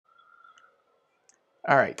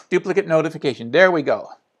All right, duplicate notification. There we go.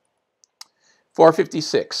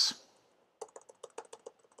 456.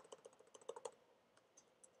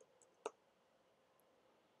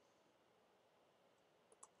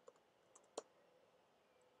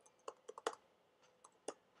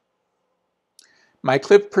 My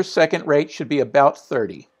clip per second rate should be about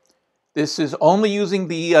 30. This is only using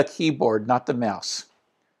the keyboard, not the mouse.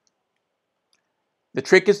 The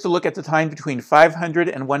trick is to look at the time between 500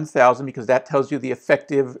 and 1000 because that tells you the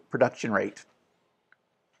effective production rate.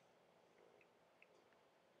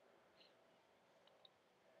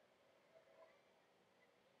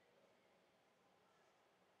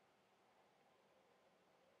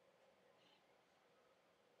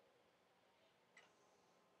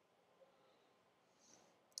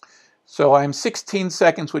 So I'm 16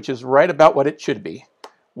 seconds, which is right about what it should be.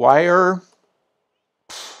 Wire,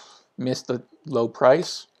 missed the low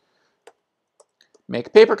price. Make a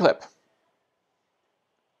paperclip.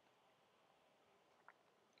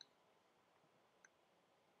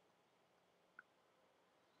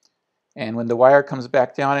 And when the wire comes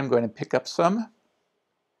back down, I'm going to pick up some.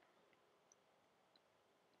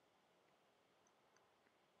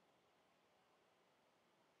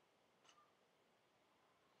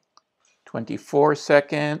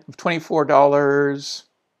 $24.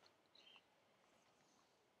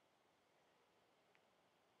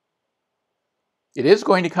 It is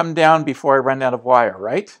going to come down before I run out of wire,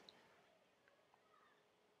 right?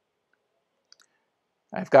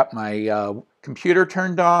 I've got my computer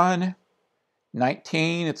turned on.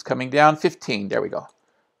 19, it's coming down. 15, there we go.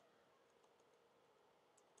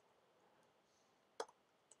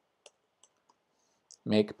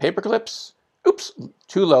 Make paperclips. Oops,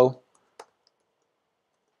 too low.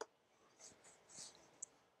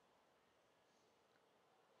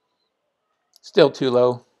 Still too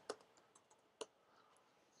low.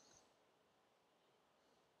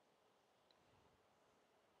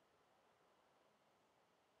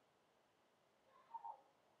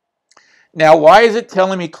 Now, why is it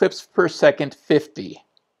telling me clips per second 50?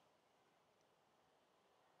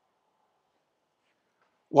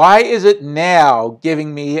 Why is it now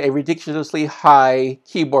giving me a ridiculously high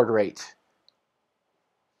keyboard rate?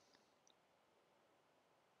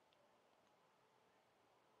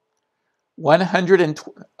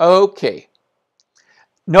 Okay.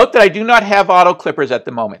 Note that I do not have auto clippers at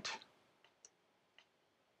the moment.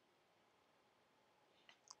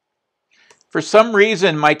 For some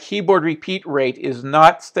reason, my keyboard repeat rate is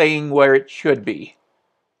not staying where it should be.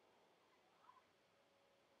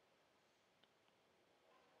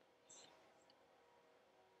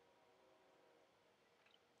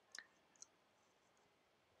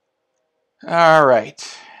 All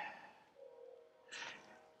right.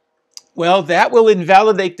 Well, that will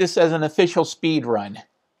invalidate this as an official speed run.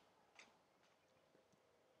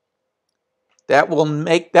 That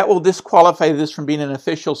will disqualify this from being an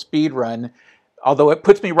official speed run, although it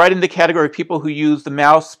puts me right in the category of people who use the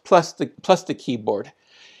mouse plus the keyboard.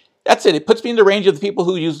 That's it. It puts me in the range of the people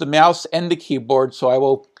who use the mouse and the keyboard, so I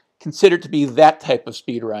will consider it to be that type of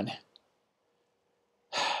speed run.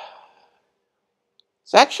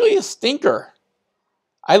 It's actually a stinker.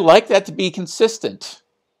 I like that to be consistent.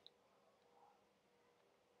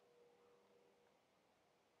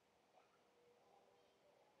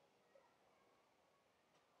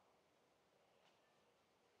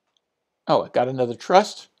 Oh, I got another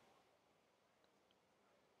trust.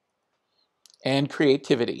 And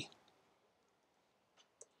creativity.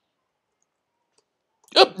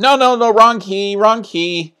 Oop, no, wrong key, wrong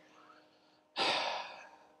key.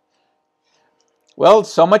 Well,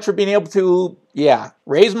 so much for being able to,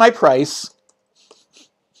 raise my price.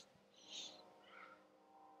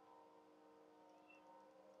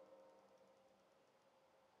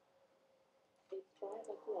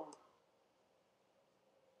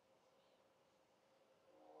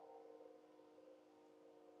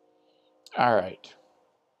 All right.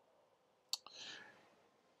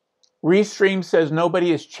 Restream says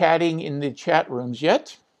nobody is chatting in the chat rooms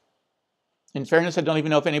yet. In fairness, I don't even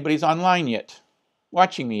know if anybody's online yet,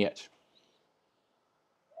 watching me yet.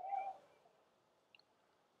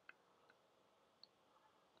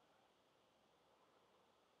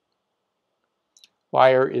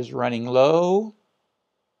 Wire is running low.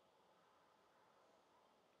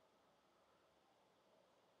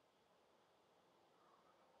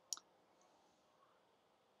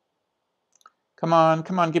 Come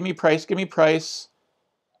on, give me price, give me price.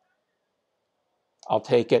 I'll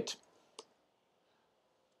take it.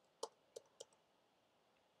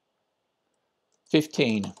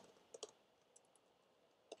 $15.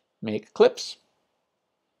 Make clips.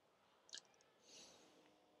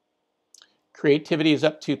 Creativity is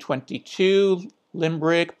up to 22.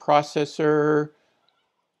 Limbrick, processor.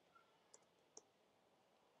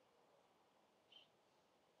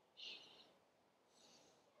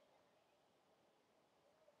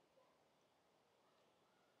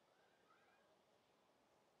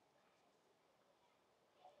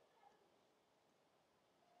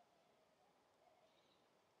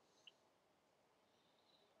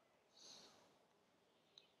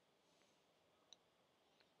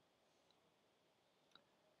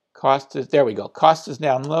 Cost is, there we go. Cost is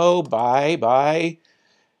down low. Buy.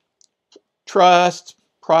 Trust,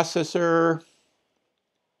 processor.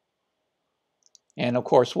 And of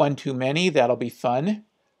course, one too many. That'll be fun.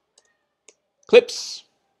 Clips.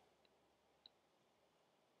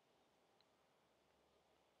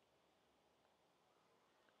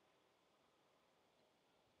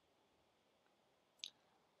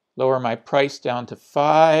 Lower my price down to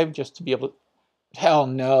 5 just to be able to, hell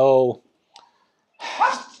no.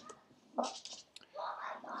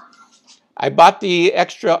 I bought the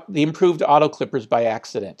improved auto clippers by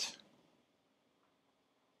accident.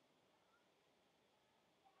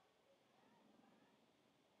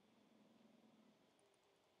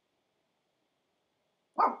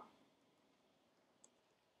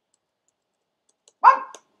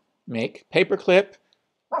 Make paperclip.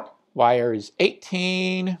 Wire is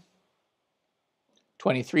 18.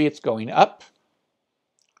 23, it's going up.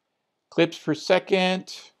 Clips per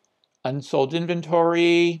second. Unsold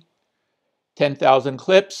inventory. 10,000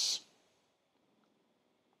 clips.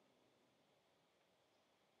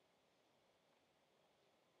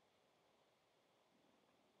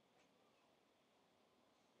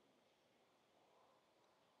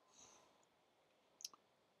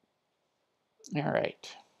 All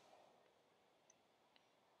right.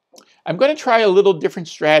 I'm going to try a little different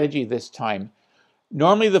strategy this time.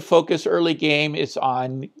 Normally the focus early game is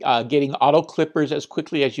on getting auto clippers as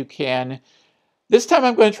quickly as you can. This time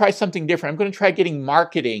I'm going to try something different. I'm going to try getting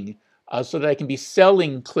marketing so that I can be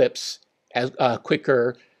selling clips as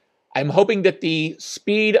quicker. I'm hoping that the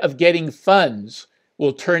speed of getting funds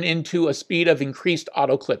will turn into a speed of increased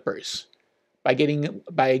auto clippers. By getting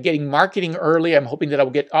marketing early, I'm hoping that I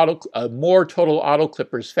will get more total auto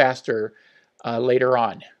clippers faster later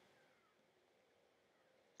on.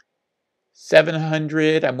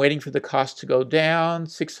 700, I'm waiting for the cost to go down.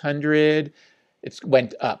 600, it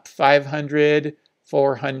went up. 500,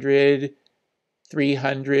 400,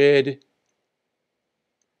 300,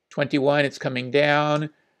 21, it's coming down.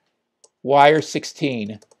 Wire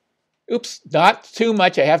 16. Oops, not too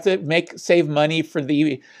much. I have to save money for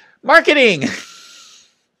the marketing.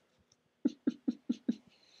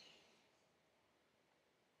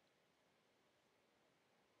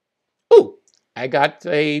 Ooh, I got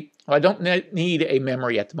well, I don't need a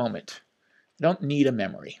memory at the moment. I don't need a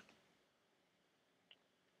memory.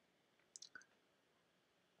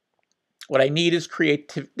 What I need is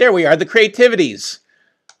creative. There we are, the creativities.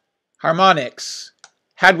 Harmonics,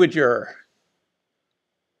 Hadwiger,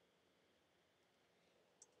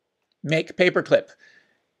 make paperclip.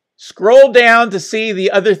 Scroll down to see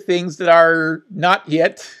the other things that are not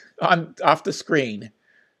yet off the screen.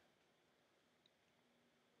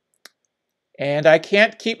 And I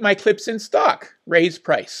can't keep my clips in stock. Raise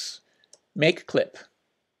price. Make clip.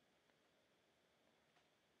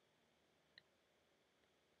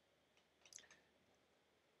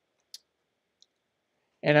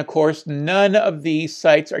 And of course, none of these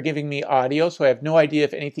sites are giving me audio, so I have no idea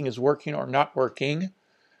if anything is working or not working.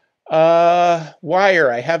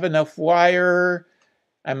 Wire, I have enough wire.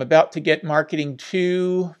 I'm about to get marketing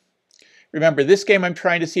 2. Remember, this game I'm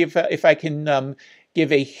trying to see if I can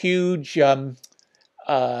give a huge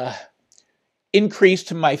increase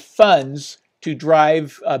to my funds to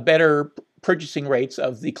drive better purchasing rates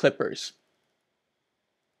of the clippers.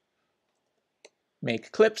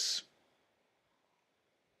 Make clips.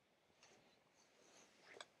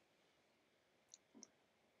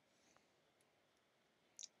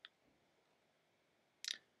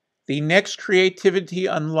 The next creativity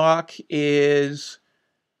unlock is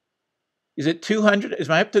it 200? Is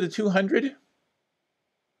I up to the 200?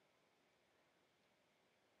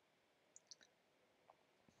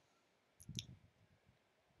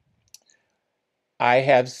 I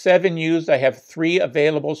have 7 used. I have 3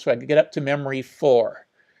 available, so I can get up to memory 4.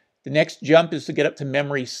 The next jump is to get up to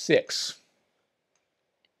memory 6.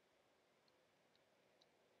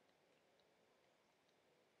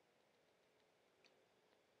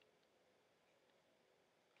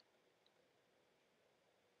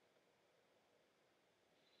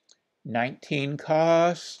 $19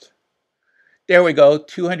 cost. There we go,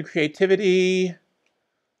 200 creativity.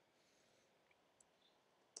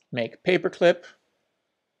 Make paperclip.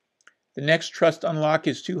 The next trust unlock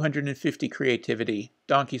is 250 creativity,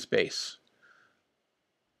 donkey space.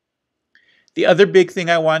 The other big thing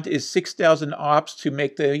I want is 6,000 ops to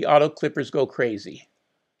make the auto clippers go crazy.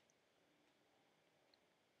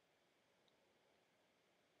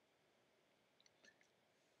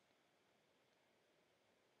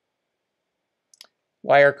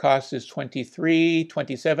 Wire cost is 23,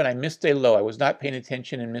 27. I missed a low. I was not paying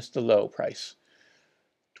attention and missed a low price.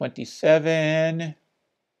 27.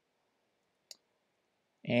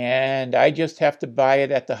 And I just have to buy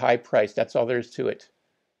it at the high price. That's all there is to it.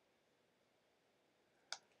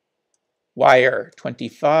 Wire,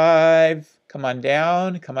 25. Come on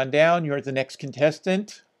down. Come on down. You're the next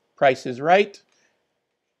contestant. Price is right.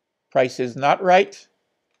 Price is not right.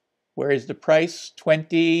 Where is the price?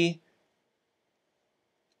 20.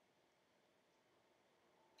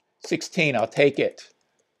 16. I'll take it.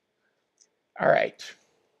 All right.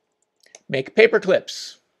 Make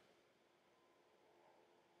paperclips.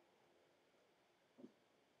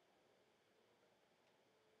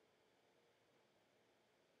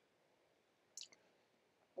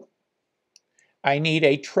 I need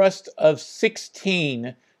a trust of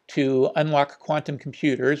 16 to unlock quantum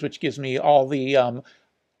computers, which gives me all the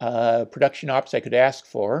production ops I could ask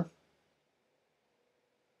for.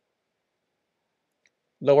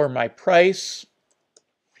 Lower my price.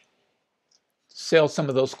 Sell some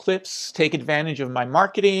of those clips. Take advantage of my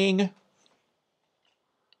marketing.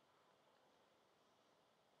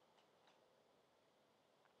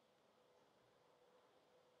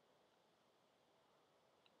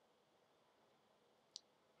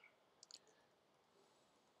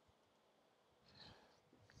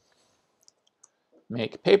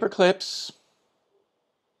 Make paperclips.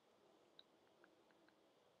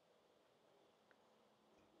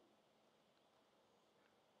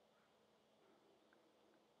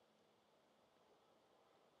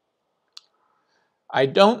 I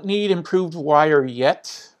don't need improved wire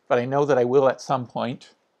yet, but I know that I will at some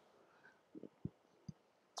point.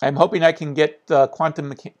 I'm hoping I can get quantum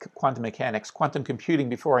mechanics, quantum computing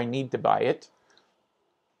before I need to buy it.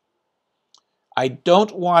 I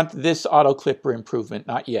don't want this auto clipper improvement,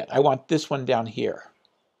 not yet. I want this one down here.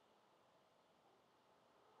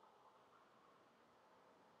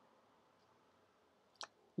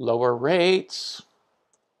 Lower rates,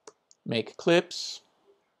 make clips.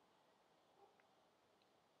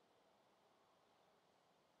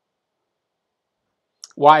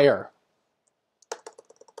 Wire,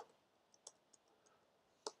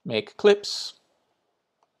 make clips.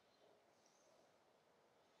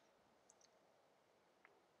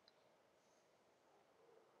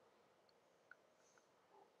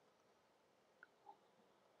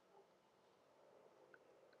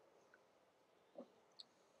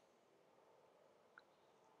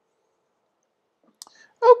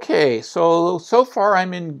 Okay, so far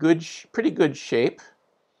I'm in pretty good shape.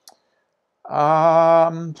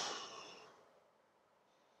 The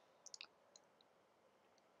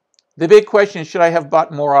big question is, should I have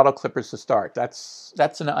bought more auto clippers to start? That's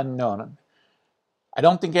an unknown. I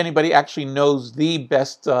don't think anybody actually knows the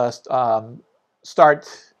best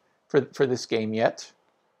start for this game yet.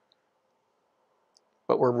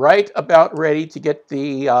 But we're right about ready to get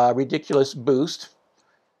the ridiculous boost.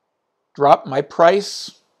 Drop my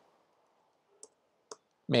price.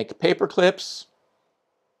 Make paperclips.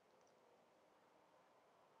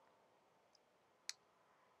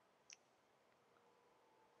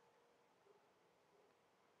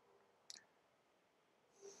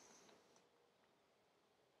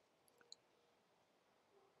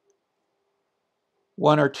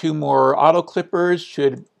 One or two more auto clippers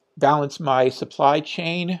should balance my supply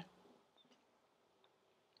chain.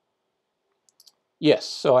 Yes,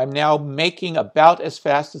 so I'm now making about as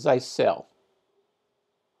fast as I sell.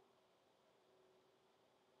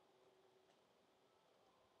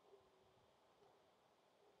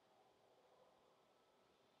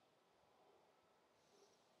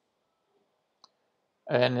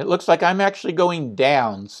 And it looks like I'm actually going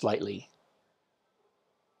down slightly.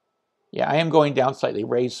 Yeah, I am going down slightly.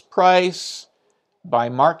 Raise price, buy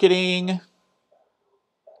marketing,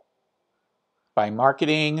 buy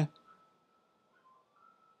marketing,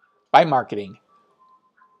 buy marketing,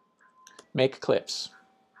 make clips.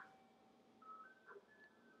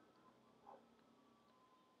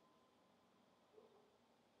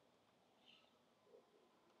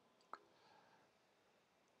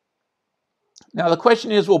 Now the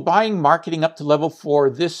question is, will buying marketing up to level 4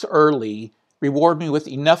 this early reward me with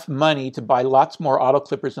enough money to buy lots more auto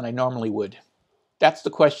clippers than I normally would? That's the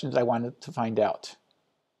questions I wanted to find out.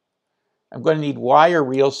 I'm going to need wire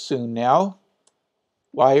real soon now.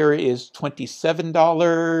 Wire is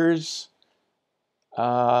 $27.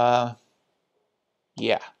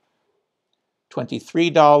 Yeah,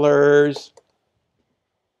 $23.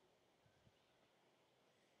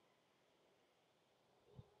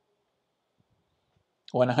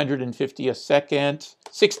 $150 a second,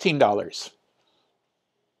 $16.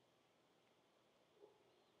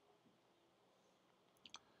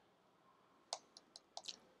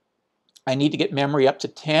 I need to get memory up to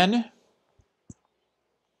 10.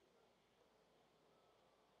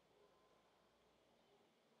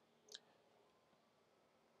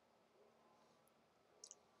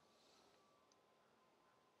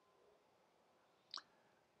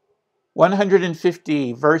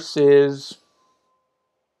 $150 versus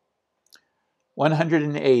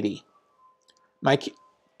 $180. My key,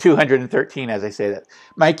 213 as I say that.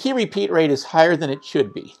 My key repeat rate is higher than it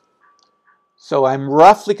should be. So I'm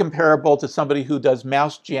roughly comparable to somebody who does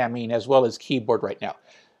mouse jamming as well as keyboard right now.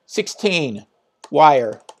 16,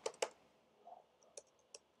 wire.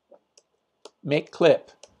 Make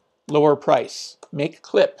clip, lower price. Make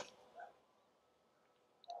clip.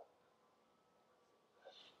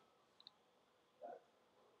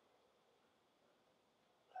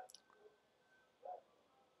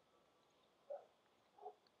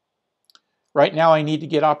 Right now I need to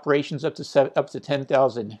get operations up to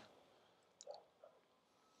 10,000.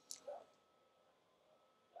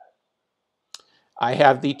 I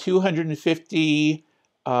have the 250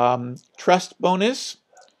 trust bonus,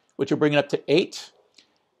 which will bring it up to 8.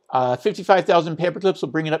 55,000 paperclips will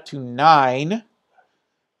bring it up to 9.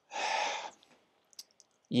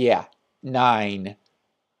 Yeah, 9.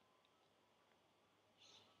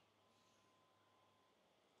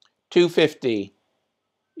 250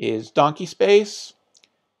 is donkey space,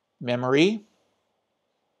 memory,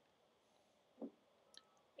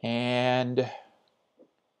 and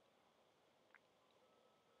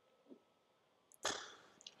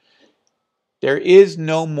there is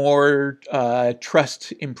no more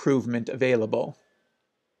trust improvement available.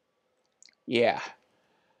 Yeah.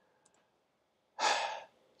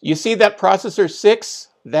 You see that processor 6?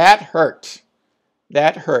 That hurt.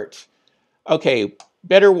 That hurt. Okay,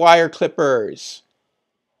 better wire clippers.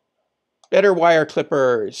 Better wire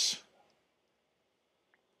clippers.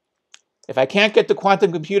 If I can't get the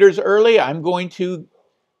quantum computers early, I'm going to...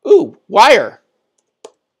 Ooh, wire.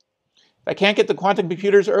 If I can't get the quantum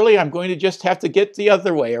computers early, I'm going to just have to get the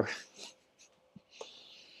other way.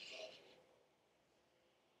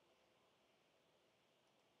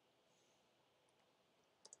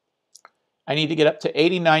 I need to get up to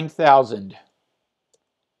 89,000.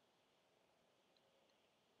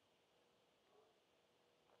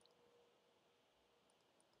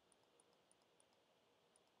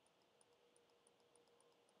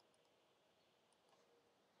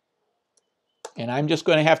 And I'm just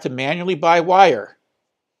going to have to manually buy wire.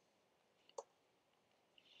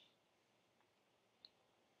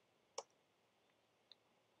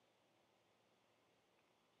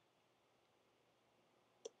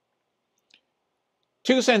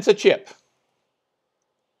 $0.02 a chip.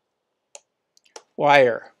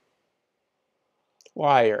 Wire.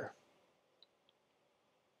 Wire.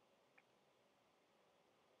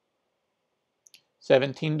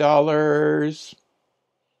 $17.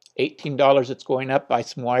 $18 it's going up. Buy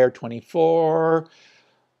some wire, 24.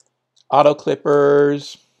 Auto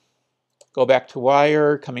clippers. Go back to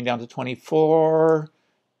wire, coming down to 24.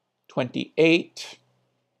 28.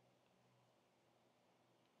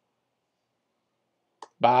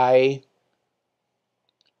 Buy.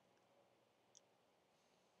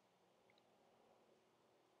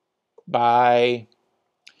 Buy.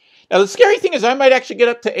 Now the scary thing is I might actually get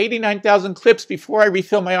up to 89,000 clips before I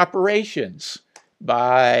refill my operations.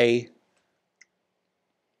 Buy.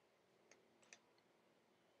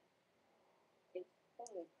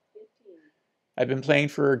 I've been playing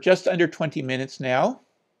for just under 20 minutes now.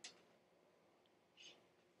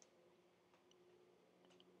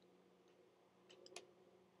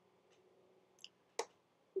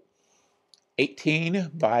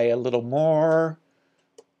 $18, buy a little more.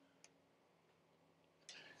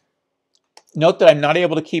 Note that I'm not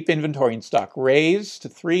able to keep inventory in stock. Raise to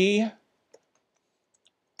 3.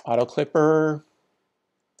 Auto clipper.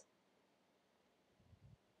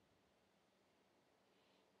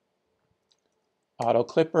 Auto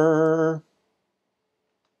clipper.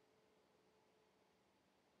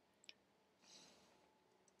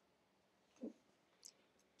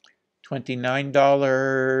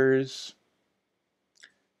 $29.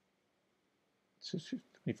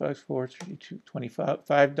 25, 4, 32,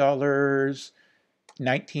 $25.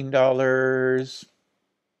 $19.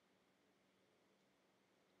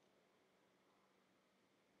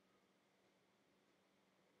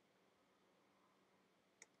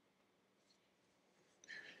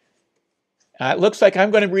 It looks like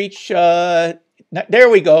I'm going to reach, there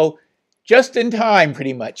we go, just in time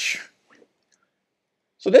pretty much.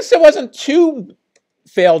 So this wasn't too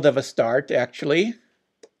failed of a start, actually.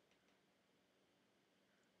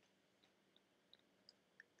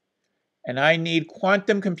 And I need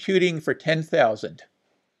quantum computing for 10,000.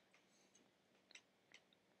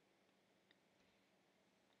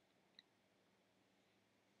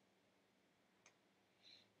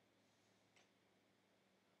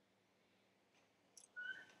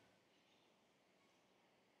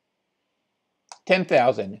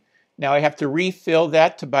 $10,000. Now I have to refill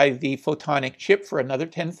that to buy the photonic chip for another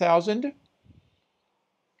 10,000.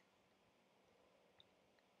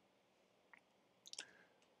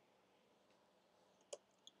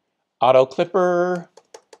 Auto clipper,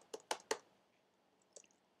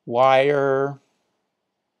 wire,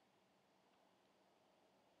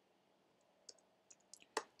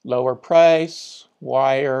 lower price,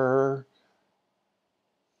 wire.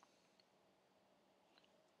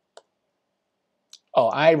 Oh,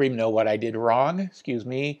 I even know what I did wrong. Excuse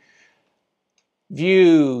me.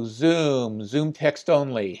 View, zoom text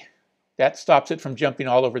only. That stops it from jumping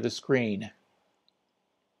all over the screen.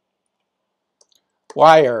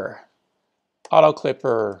 Wire, auto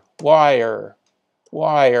clipper, wire,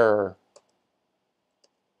 wire,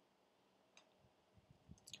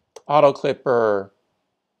 auto clipper.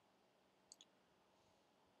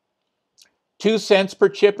 2 cents per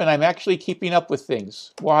chip, and I'm actually keeping up with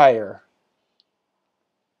things. Wire,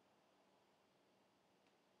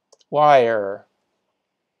 wire,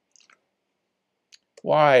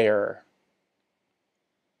 wire.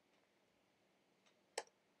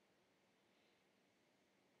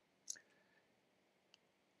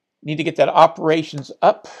 Need to get that operations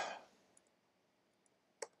up.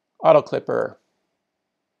 Auto clipper,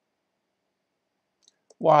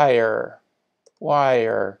 wire,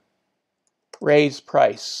 wire, raise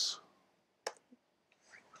price.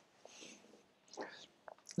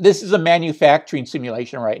 This is a manufacturing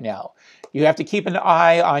simulation right now. You have to keep an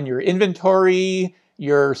eye on your inventory,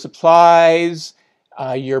 your supplies,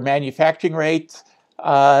 your manufacturing rate.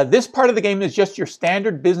 This part of the game is just your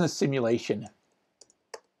standard business simulation.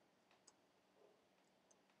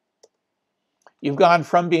 You've gone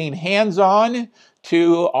from being hands-on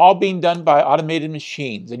to all being done by automated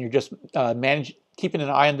machines, and you're just keeping an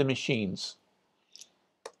eye on the machines.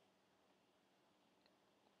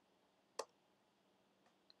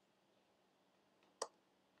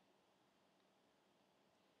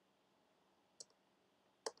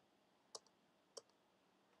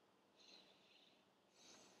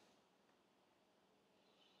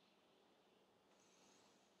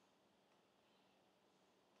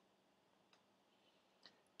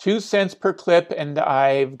 $0.02 per clip, and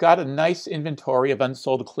I've got a nice inventory of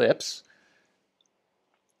unsold clips.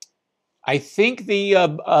 I think the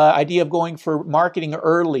idea of going for marketing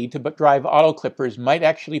early to drive auto clippers might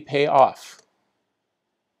actually pay off.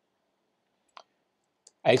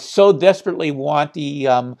 I so desperately want the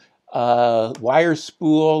wire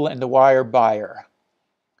spool and the wire buyer.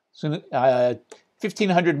 So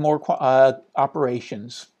 1,500 more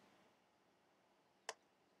operations.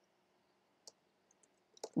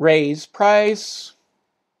 Raise price.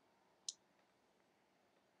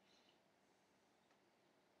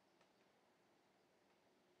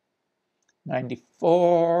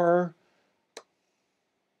 $94.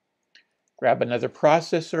 Grab another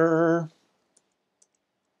processor.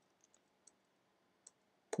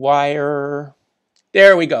 Wire.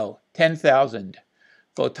 There we go. 10,000.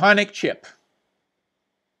 Photonic chip.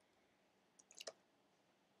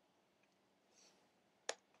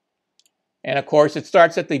 And of course, it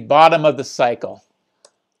starts at the bottom of the cycle.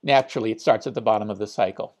 Naturally, it starts at the bottom of the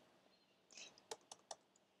cycle.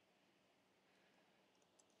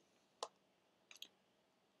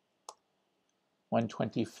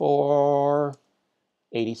 $124,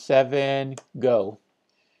 $87, go.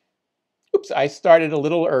 Oops, I started a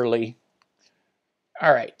little early.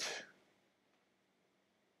 All right.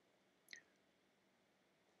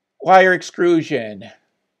 Wire extrusion.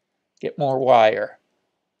 Get more wire.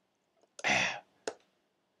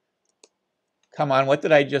 Come on, what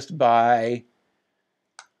did I just buy?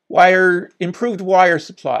 Improved wire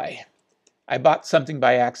supply. I bought something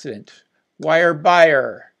by accident. Wire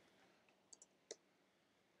buyer.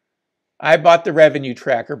 I bought the revenue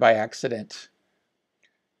tracker by accident.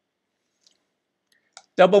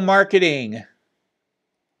 Double marketing.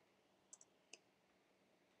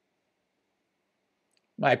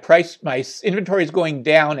 My inventory is going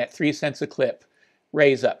down at 3 cents a clip.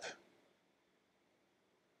 Raise up.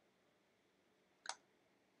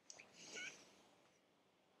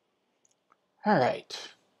 All right.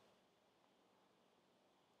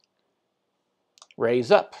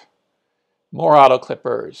 Raise up. More auto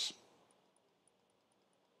clippers.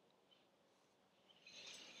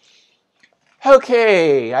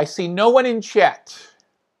 Okay, I see no one in chat.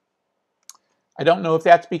 I don't know if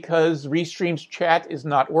that's because Restream's chat is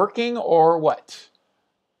not working or what.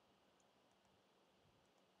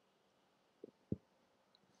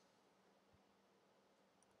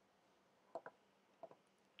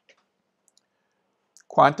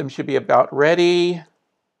 Quantum should be about ready.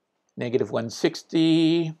 Negative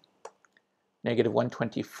 160, negative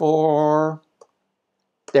 124.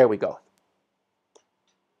 There we go.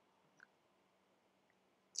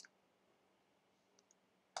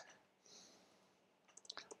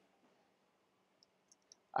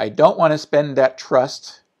 I don't want to spend that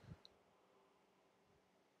trust.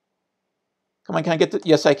 Come on, can I get the,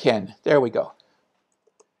 yes I can. There we go.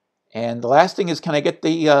 And the last thing is, can I get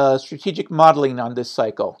the strategic modeling on this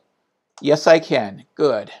cycle? Yes I can,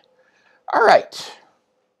 good. All right.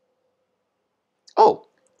 Oh,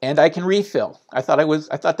 and I can refill. I thought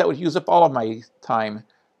that would use up all of my time.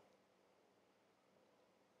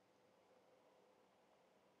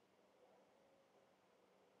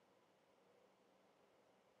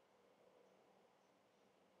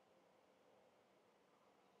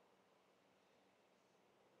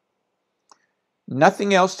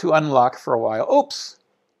 Nothing else to unlock for a while. Oops.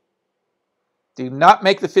 Do not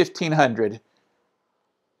make the 1500.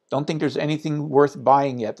 Don't think there's anything worth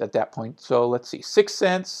buying yet at that point. So let's see, 6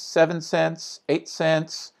 cents, 7 cents, 8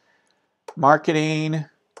 cents, marketing,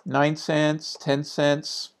 9 cents, 10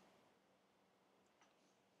 cents,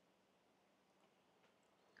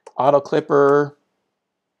 auto clipper,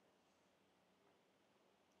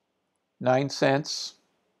 9 cents,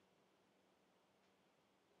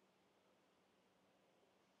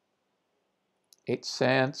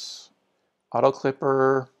 $8, auto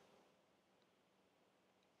clipper,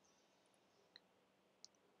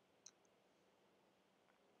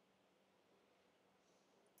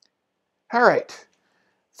 all right,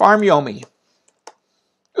 Farm Yomi.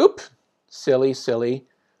 Oop, silly, silly.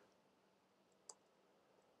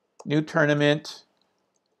 New tournament.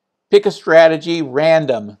 Pick a strategy,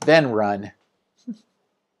 random, then run.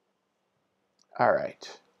 All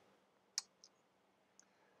right.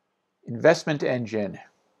 Investment engine.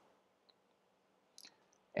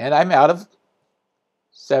 And I'm out of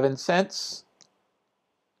 7 cents.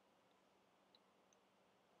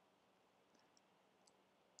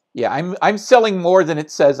 Yeah, I'm selling more than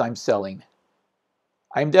it says I'm selling.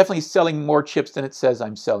 I'm definitely selling more chips than it says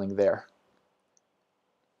I'm selling there.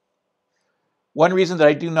 One reason that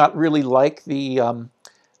I do not really like the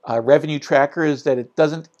revenue tracker is that it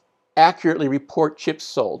doesn't accurately report chips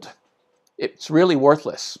sold. It's really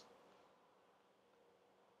worthless.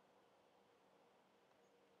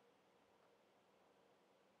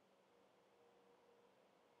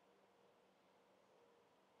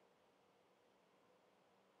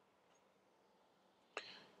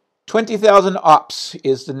 $20,000 ops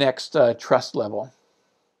is the next trust level.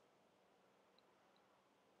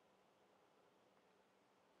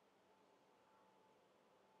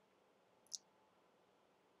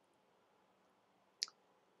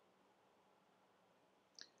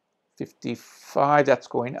 $55, that's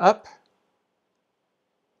going up.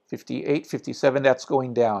 58, 57, that's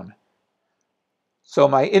going down. So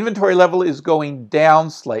my inventory level is going down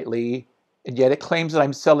slightly, and yet it claims that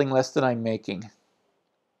I'm selling less than I'm making.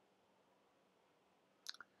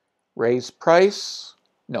 Raise price,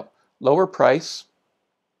 no, lower price,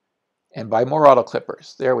 and buy more auto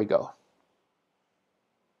clippers. There we go.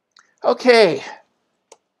 Okay.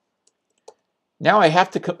 Now I have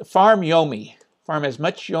to farm Yomi. Farm as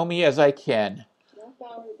much Yomi as I can.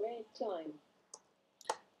 Time.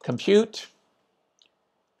 Compute.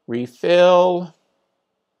 Refill.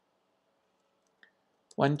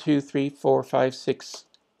 1, 2, 3, 4, 5, 6.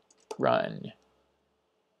 Run.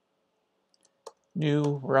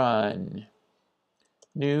 New run.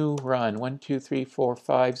 New run. 1, 2, 3, 4,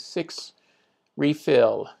 5, 6.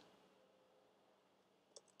 Refill.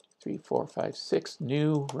 3, 4, 5, 6.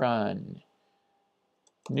 New run.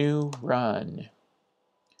 New run.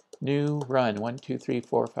 New run. 1, 2, 3,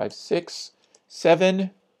 4, 5, 6.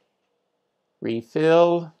 7.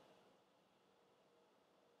 Refill.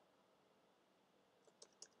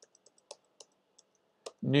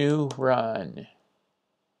 New run.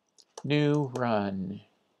 New run.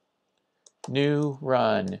 New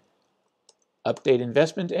run. Update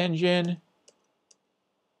investment engine.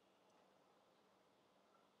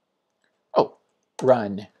 Oh,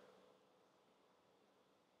 run.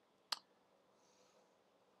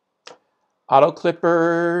 Auto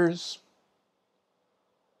clippers.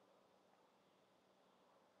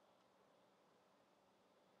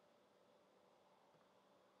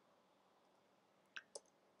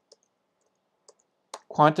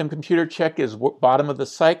 Quantum computer check is bottom of the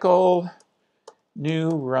cycle. New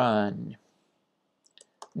run.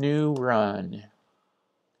 New run.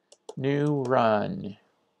 New run.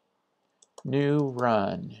 New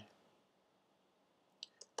run.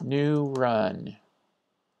 New run.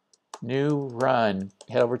 New run.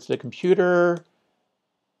 Head over to the computer.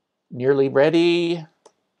 Nearly ready.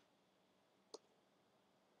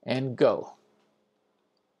 And go.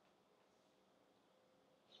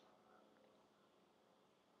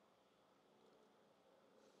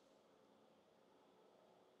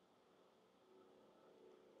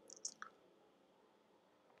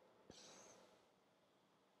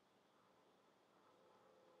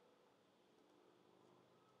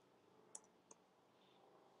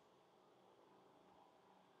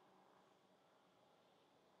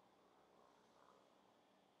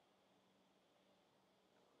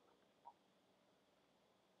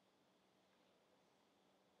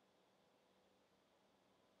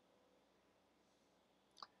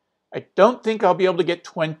 I don't think I'll be able to get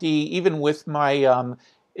 20 even with my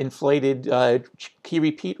inflated key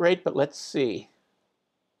repeat rate, but let's see.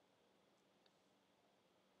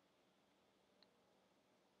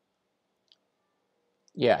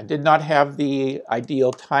 Yeah, did not have the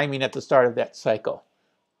ideal timing at the start of that cycle.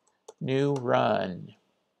 New run.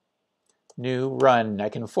 New run. I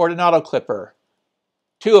can afford an auto clipper.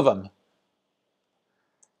 2 of them.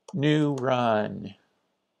 New run.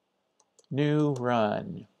 New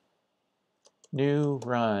run. New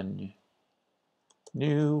run.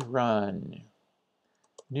 New run.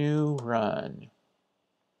 New run.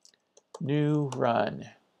 New run.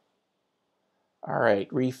 All right,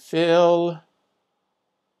 refill.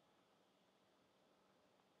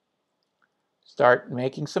 Start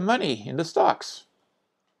making some money in the stocks.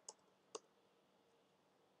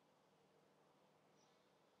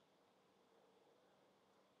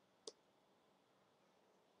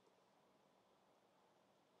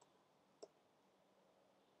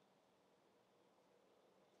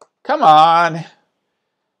 Come on.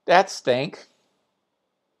 That stank.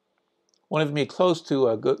 Wanted to be close to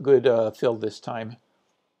a good fill this time.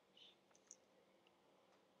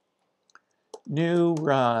 New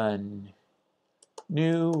run.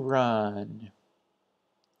 New run.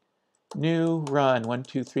 New run. 1,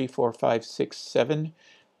 2, 3, 4, 5, 6, 7.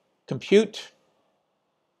 Compute.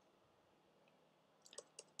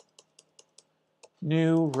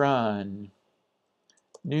 New run.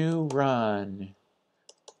 New run.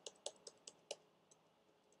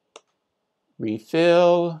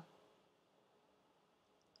 Refill.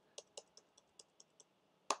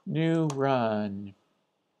 New run.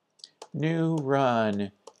 New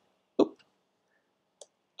run. Oop.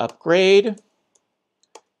 Upgrade.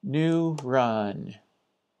 New run.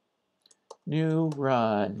 New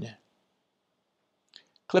run.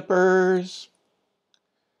 Clippers.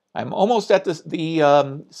 I'm almost at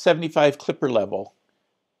the 75 clipper level.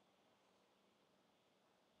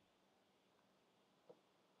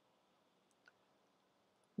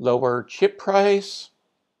 Lower chip price.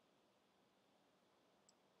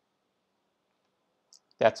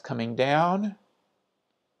 That's coming down.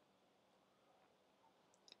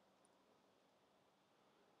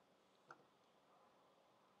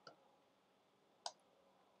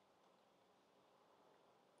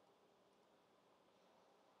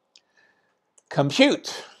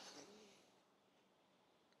 Compute.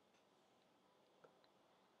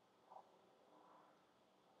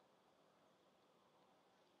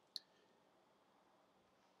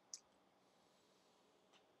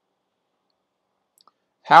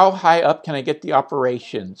 How high up can I get the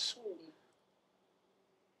operations?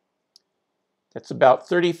 That's about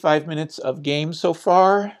 35 minutes of game so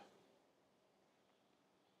far.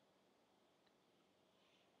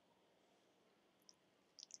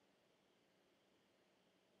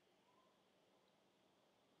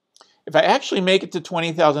 If I actually make it to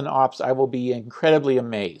 20,000 ops, I will be incredibly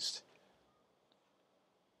amazed.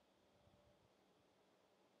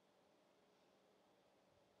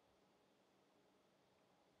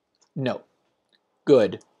 No.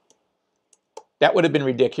 Good. That would have been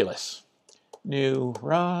ridiculous. New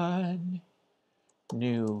run.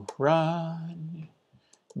 New run.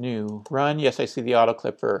 New run. Yes, I see the auto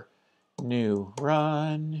clipper. New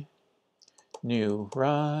run. New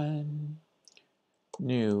run.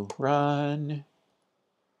 New run.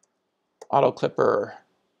 Auto clipper.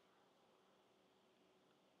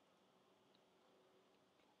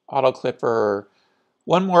 Auto clipper.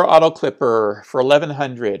 One more auto clipper for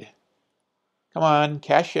 1,100. Come on,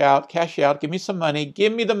 cash out, cash out. Give me some money.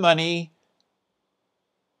 Give me the money.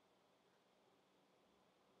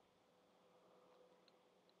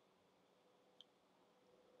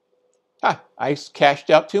 Ah, I cashed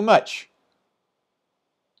out too much.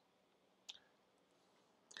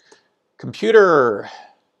 Computer.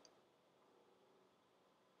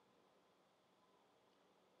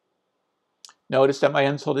 Notice that my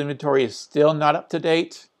unsold inventory is still not up to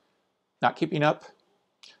date, not keeping up.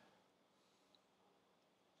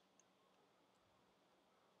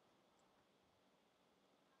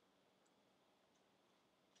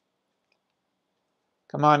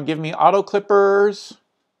 Come on, give me auto clippers.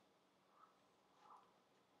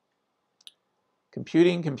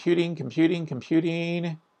 Computing, computing, computing,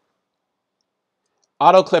 computing.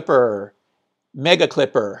 Auto clipper, mega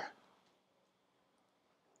clipper.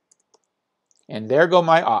 And there go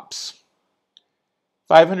my ops.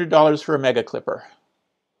 $500 for a mega clipper.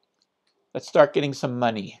 Let's start getting some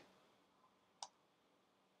money.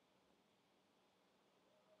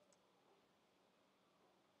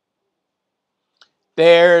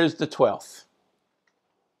 There's the 12th.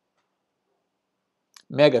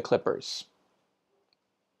 Mega clippers.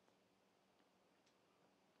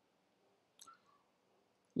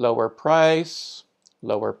 Lower price,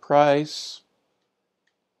 lower price.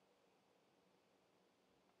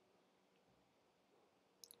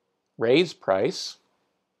 Raise price.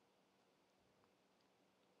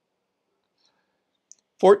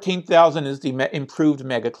 14,000 is the improved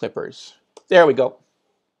mega clippers. There we go.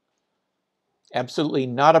 Absolutely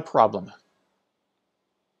not a problem.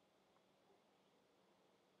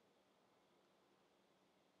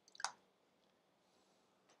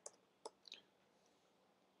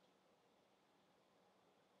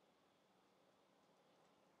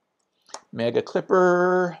 Mega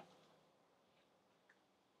clipper.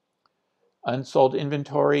 Unsold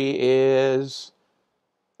inventory is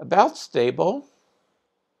about stable.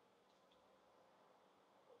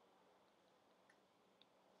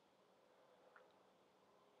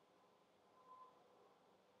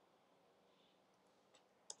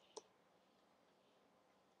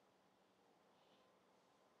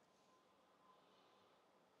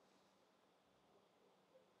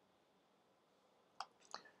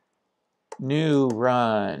 New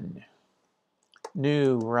run.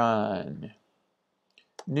 New run.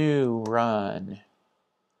 New run.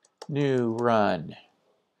 New run.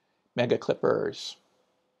 Mega clippers.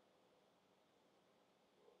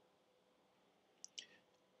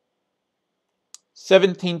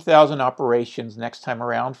 $17,000 operations next time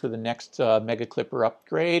around for the next mega clipper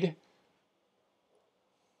upgrade.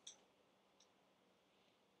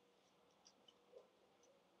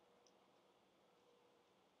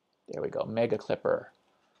 There we go, mega clipper.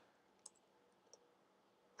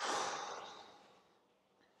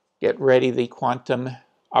 Get ready the quantum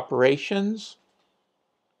operations.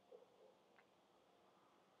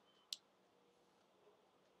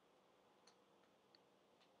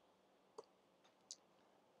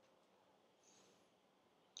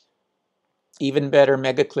 Even better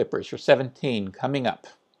mega clippers for 17 coming up.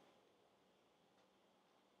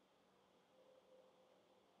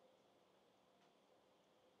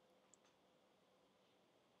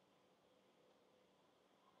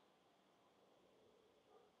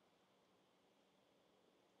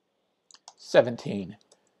 $17.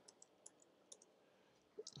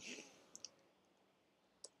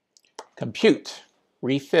 Compute,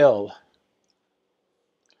 refill.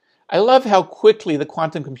 I love how quickly the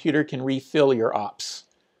quantum computer can refill your ops.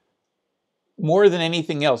 More than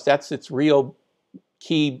anything else, that's its real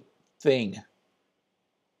key thing.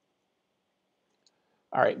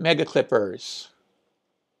 All right, mega clippers.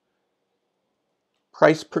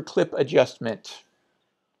 Price per clip adjustment.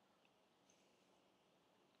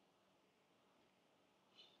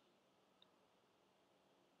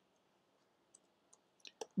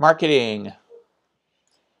 Marketing.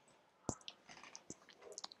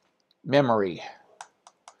 Memory.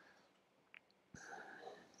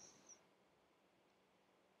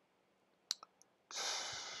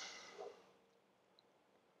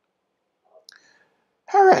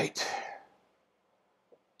 All right.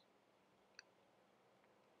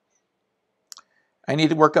 I need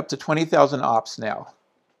to work up to 20,000 ops now.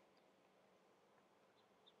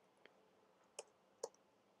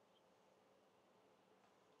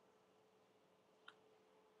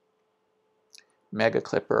 Mega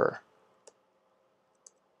clipper.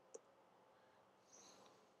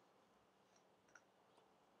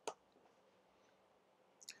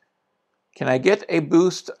 Can I get a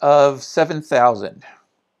boost of 7,000?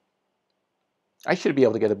 I should be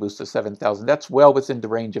able to get a boost of 7,000. That's well within the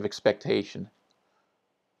range of expectation.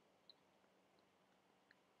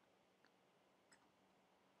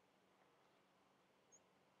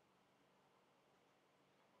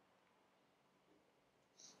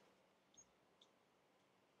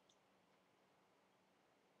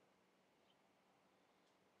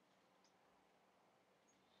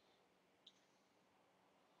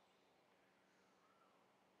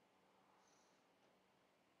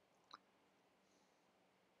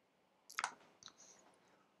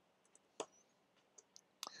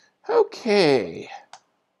 Okay.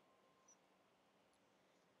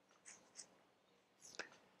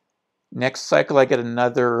 Next cycle, I get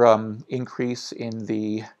another increase in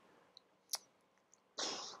the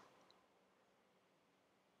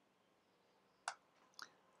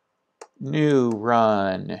new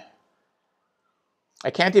run.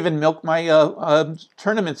 I can't even milk my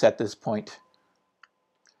tournaments at this point.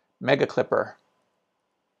 Mega Clipper.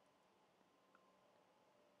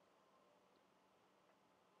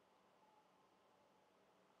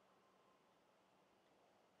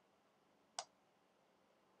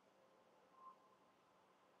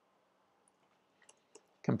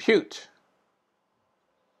 Compute.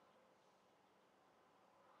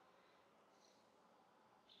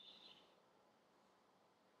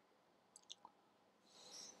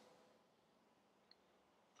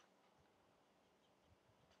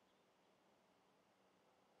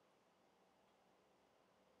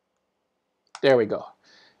 There we go.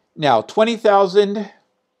 Now, 20,000.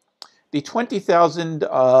 The 20,000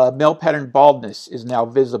 male pattern baldness is now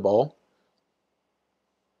visible.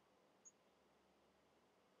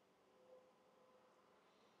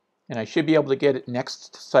 And I should be able to get it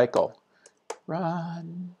next cycle.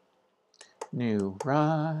 Run, new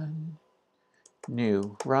run,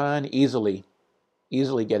 new run. Easily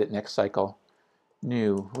get it next cycle.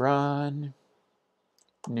 New run,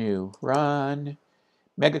 new run.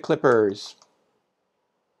 Mega Clippers.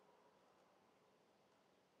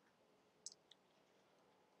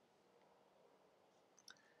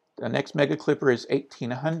 The next Mega Clipper is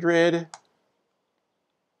 1,800.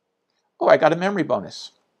 Oh, I got a memory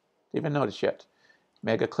bonus. Didn't even notice yet.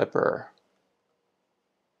 Mega Clipper.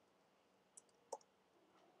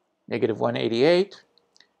 Negative 188,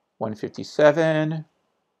 157,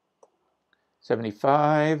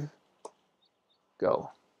 75.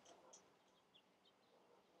 Go.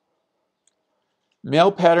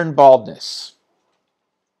 Male pattern baldness.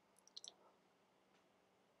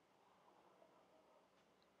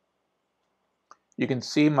 You can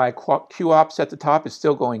see my QOPS at the top is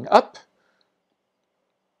still going up.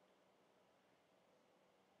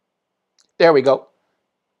 There we go.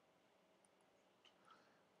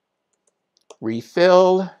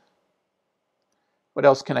 Refill. What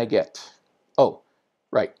else can I get? Oh,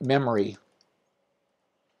 right, memory.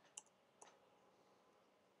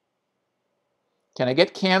 Can I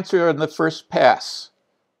get cancer in the first pass?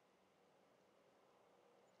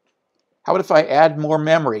 How about if I add more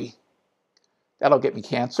memory? That'll get me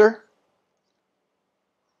cancer.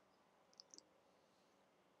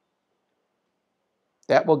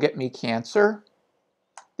 That will get me cancer.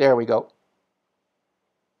 There we go.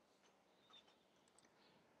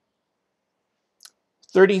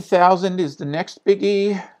 30,000 is the next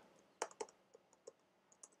biggie.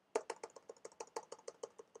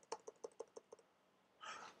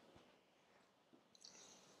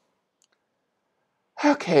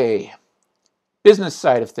 Okay, business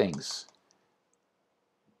side of things.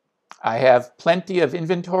 I have plenty of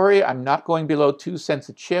inventory. I'm not going below 2 cents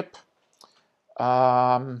a chip.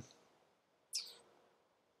 I'm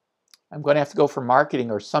going to have to go for marketing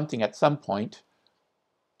or something at some point.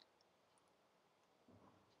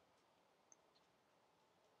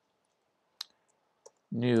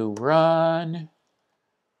 New run.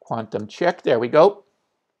 Quantum check. There we go.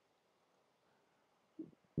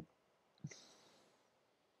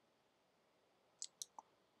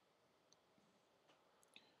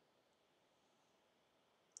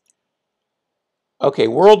 Okay,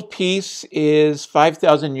 world peace is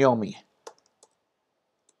 5,000 Yomi.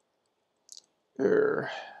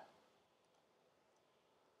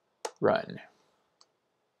 Run.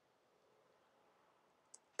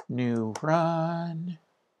 New run.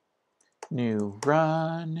 New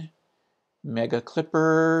run. Mega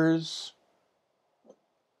Clippers.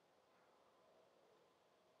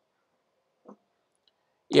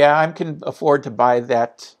 Yeah, I can afford to buy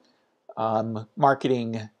that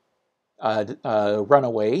marketing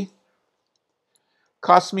runaway.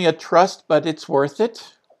 Cost me a trust, but it's worth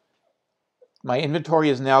it. My inventory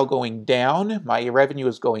is now going down. My revenue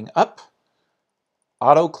is going up.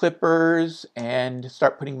 Auto clippers and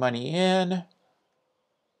start putting money in.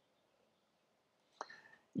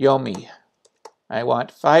 Yomi. I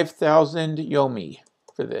want 5,000 Yomi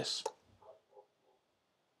for this.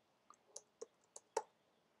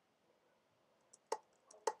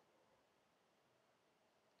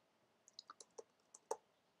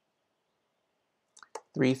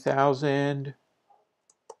 $3,000.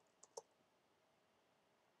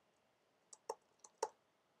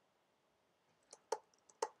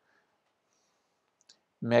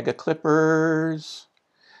 Mega Clippers.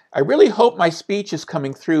 I really hope my speech is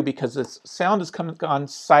coming through because the sound has gone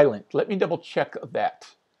silent. Let me double check that.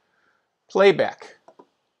 Playback.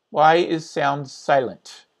 Why is sound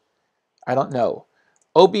silent? I don't know.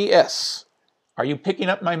 OBS. Are you picking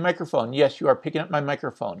up my microphone? Yes, you are picking up my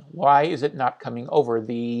microphone. Why is it not coming over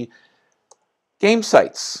the game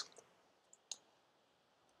sites?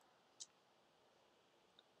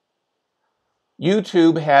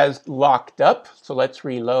 YouTube has locked up, so let's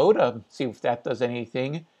reload, see if that does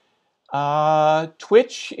anything.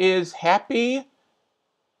 Twitch is happy,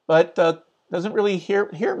 but doesn't really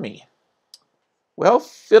hear me. Well,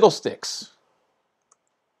 fiddlesticks.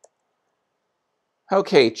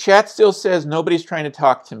 Okay, chat still says nobody's trying to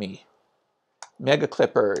talk to me. Mega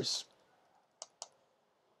Clippers.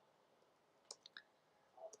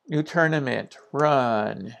 New tournament,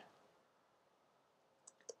 run.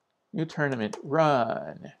 New tournament,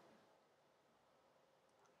 run.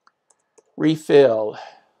 Refill.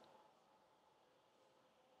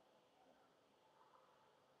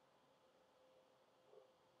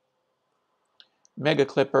 Mega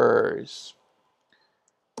Clippers.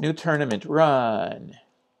 New tournament, run.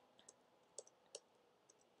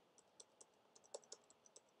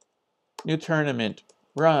 New tournament,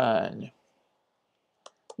 run.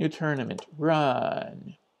 New tournament,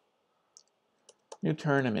 run. New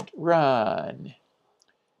tournament, run.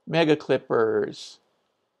 Mega Clippers.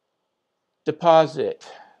 Deposit.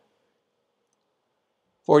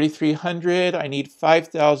 4,300. I need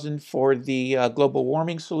 5,000 for the global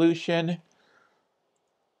warming solution.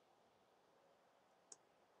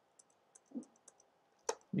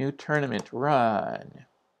 New tournament, run.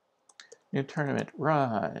 New tournament,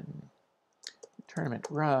 run. New tournament,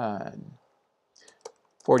 run.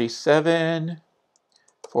 47,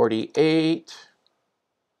 48,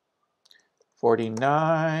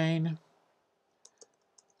 49,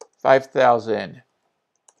 5,000.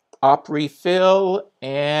 Op refill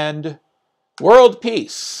and world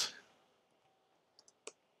peace.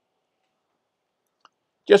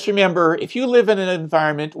 Just remember, if you live in an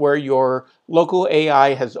environment where your local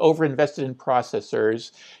AI has overinvested in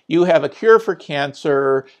processors, you have a cure for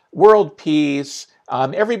cancer, world peace,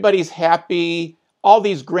 everybody's happy, all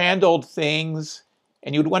these grand old things,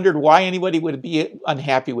 and you'd wondered why anybody would be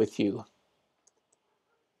unhappy with you.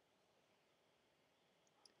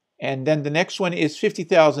 And then the next one is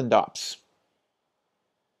 50,000 ops.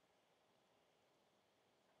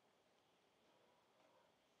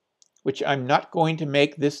 Which I'm not going to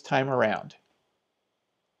make this time around.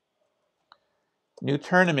 New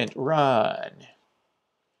tournament, run.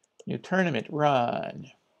 New tournament, run.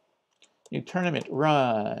 New tournament,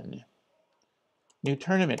 run. New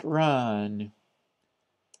tournament, run.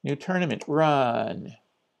 New tournament, run.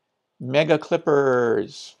 Mega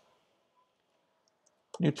Clippers.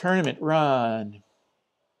 New tournament, run.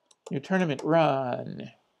 New tournament,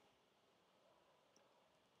 run.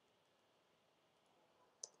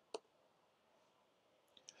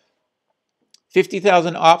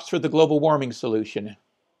 $50,000 ops for the global warming solution.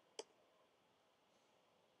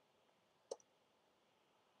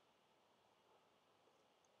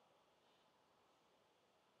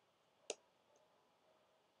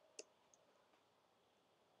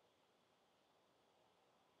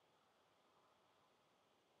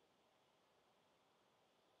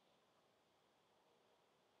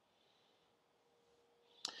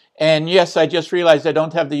 And yes, I just realized I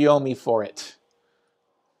don't have the Yomi for it.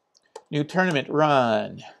 New tournament,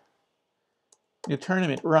 run. New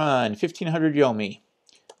tournament, run. 1,500 Yomi.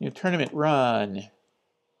 New tournament, run.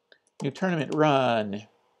 New tournament, run.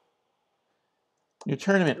 New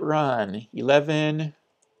tournament, run. 11.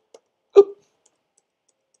 Oop.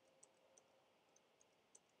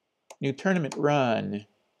 New tournament, run.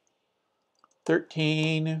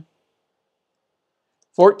 13.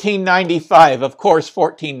 1495, of course,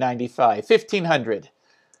 1495. 1,500.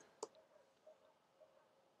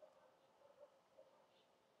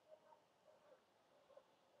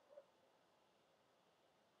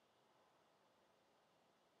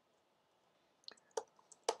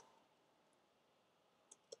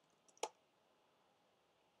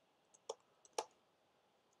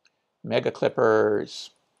 Mega Clippers.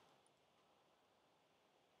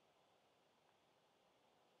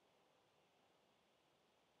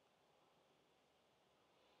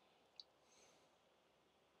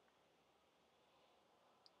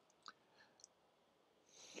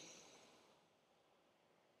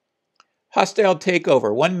 Hostile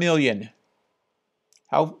takeover, 1 million.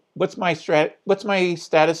 What's my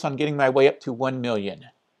status on getting my way up to 1 million?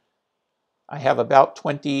 I have about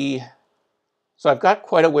 20, so I've got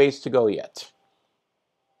quite a ways to go yet.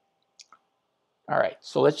 All right,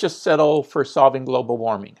 so let's just settle for solving global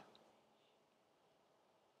warming.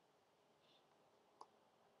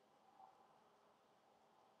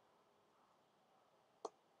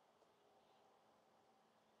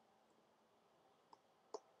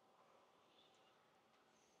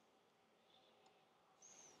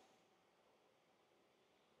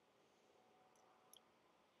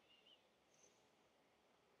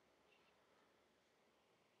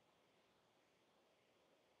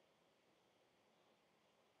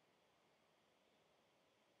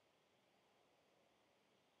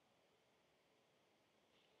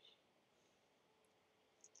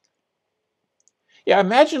 Yeah,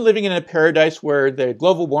 imagine living in a paradise where the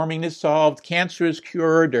global warming is solved, cancer is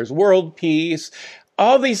cured, there's world peace,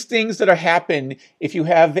 all these things that are happen if you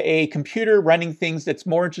have a computer running things that's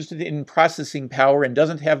more interested in processing power and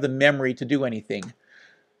doesn't have the memory to do anything.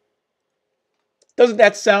 Doesn't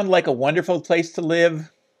that sound like a wonderful place to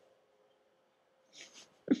live?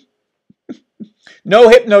 No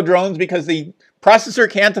hypnodrones because the processor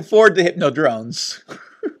can't afford the hypnodrones.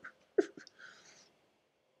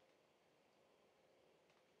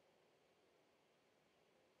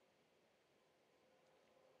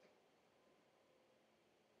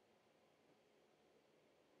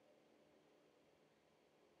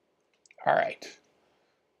 All right.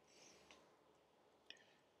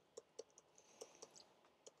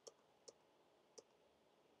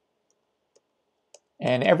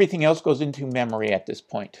 And everything else goes into memory at this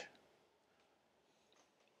point.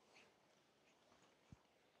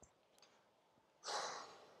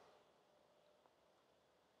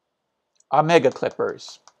 Omega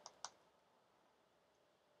clippers.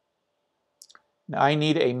 Now I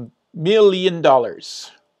need $1 million.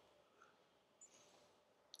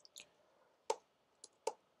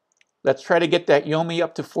 Let's try to get that Yomi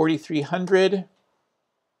up to 4,300.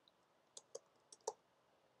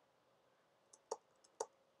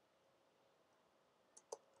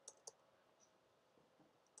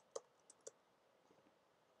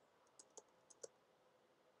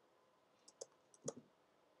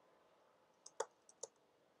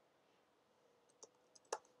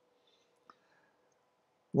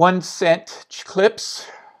 $0.01 clips.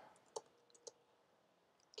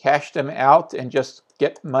 Cash them out and just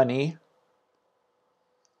get money.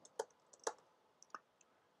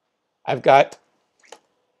 I've got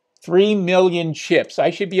 3 million chips. I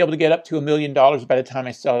should be able to get up to $1 million by the time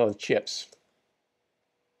I sell all the chips.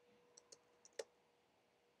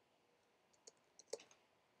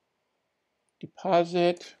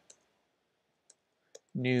 Deposit.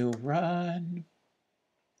 New run.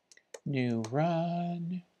 New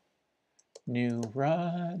run. New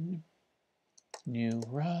run. New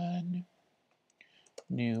run.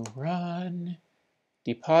 New run.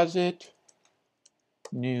 Deposit.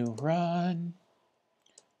 New run.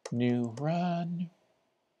 New run.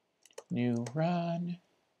 New run.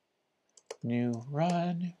 New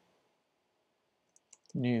run.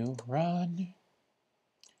 New run.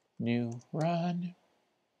 New run.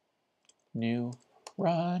 New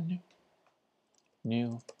run.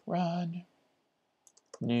 New run.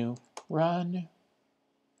 New run.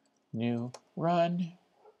 New run.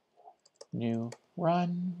 New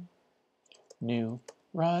run. New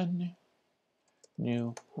run.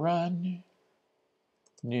 New run.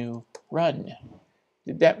 New run.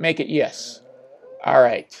 Did that make it? Yes. All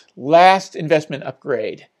right. Last investment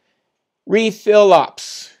upgrade. Refill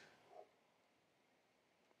ops.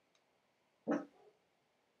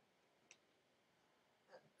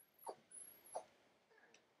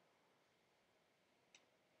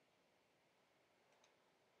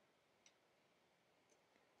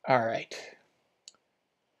 All right.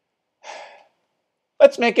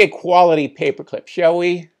 Let's make a quality paperclip, shall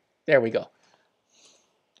we? There we go.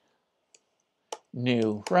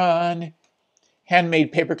 New run.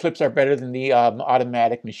 Handmade paperclips are better than the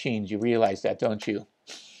automatic machines. You realize that, don't you?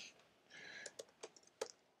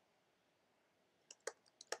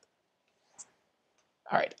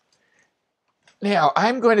 All right. Now,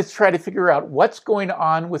 I'm going to try to figure out what's going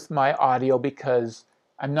on with my audio because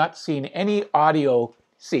I'm not seeing any audio,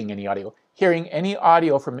 hearing any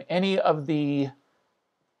audio from any of the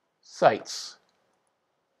sites.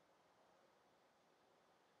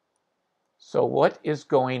 So what is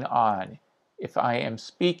going on? If I am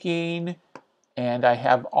speaking and I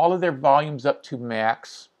have all of their volumes up to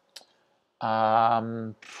max,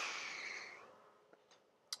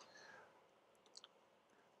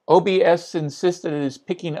 OBS insists that it is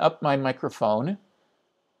picking up my microphone.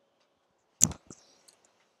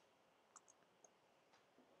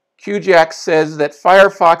 QJack says that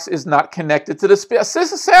Firefox is not connected to the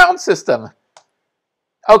sound system.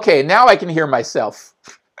 Okay, now I can hear myself.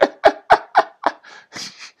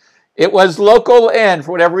 It was local N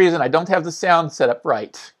for whatever reason. I don't have the sound set up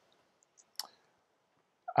right.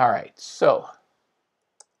 All right, so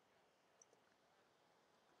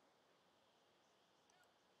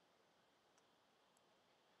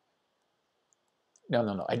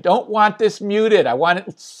no. I don't want this muted. I want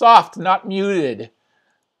it soft, not muted.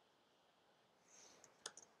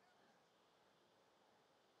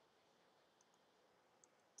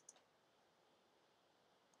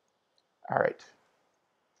 All right.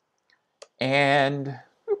 And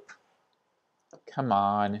come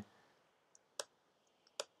on.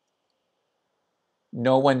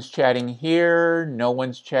 No one's chatting here, no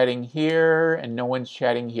one's chatting here, and no one's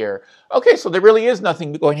chatting here. Okay, so there really is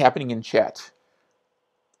nothing happening in chat.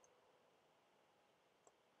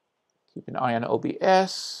 Keep an eye on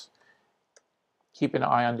OBS. Keep an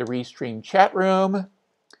eye on the Restream chat room.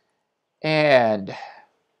 And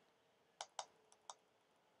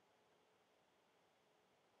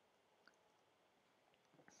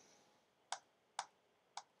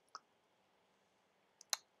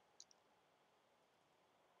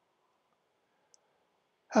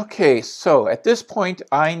okay, so at this point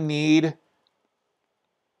I need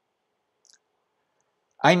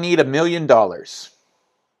 $1 million.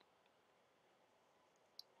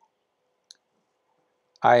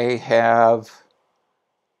 I have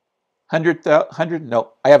I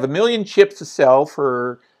have 1 million chips to sell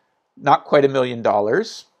for not quite $1 million.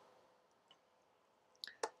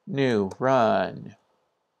 New run.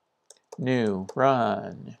 New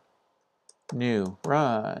run. New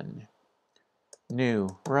run.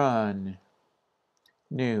 New run.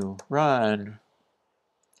 New run.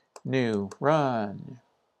 New run.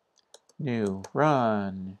 New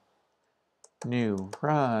run. New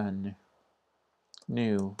run.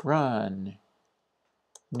 New run.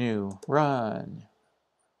 New run.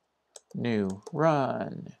 New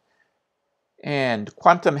run. And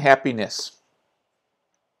quantum happiness.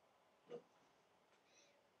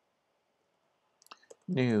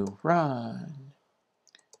 New run.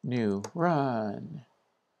 New run.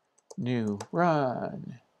 New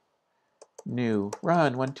run. New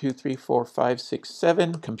run. 1, 2, 3, 4, 5, 6,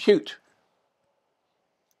 7. Compute.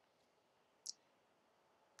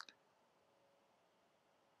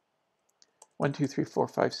 One, two, three, four,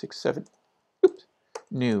 five, six, 7. Oops.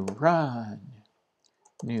 New run.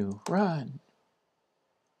 New run.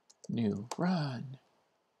 New run.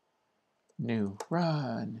 New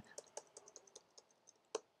run.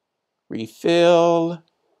 Refill.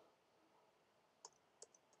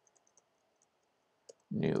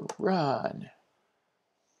 New run.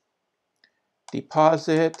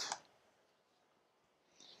 Deposit.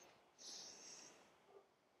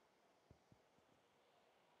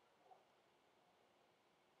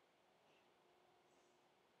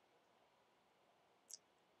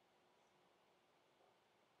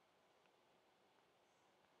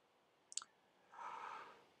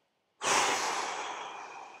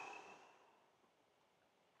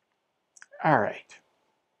 All right.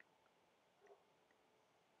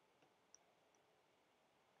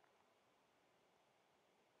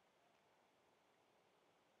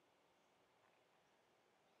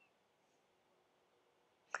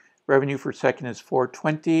 Revenue per second is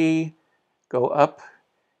 420. Go up.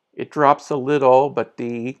 It drops a little, but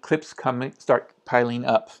the clips start piling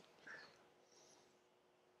up.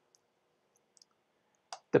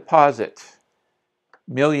 Deposit.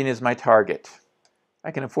 Million is my target.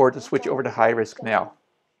 I can afford to switch over to high risk now.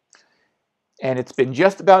 And it's been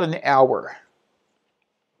just about an hour.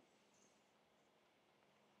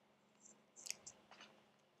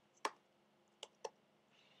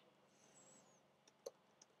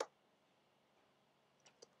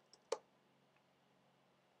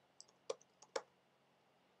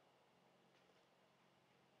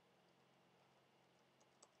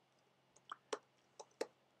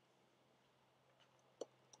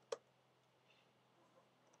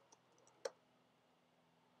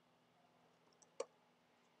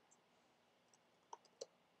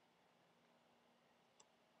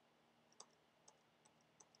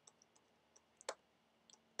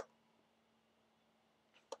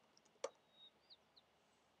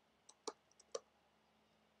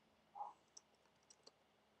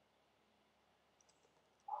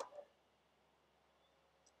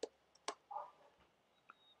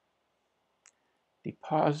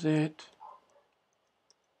 Deposit.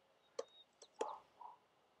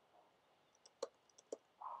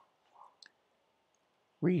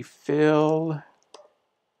 Refill.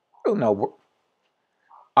 Oh no,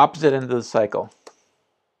 opposite end of the cycle.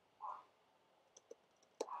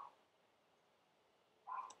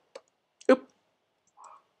 Oop.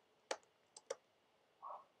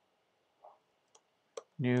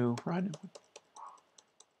 New run.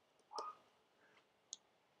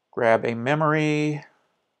 Grab a memory.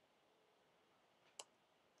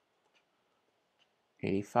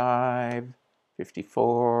 85,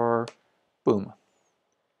 54, boom.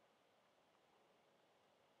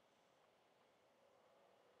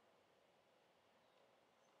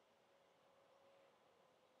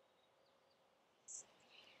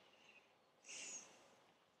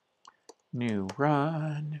 New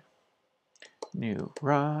run, new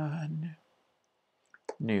run,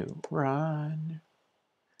 new run,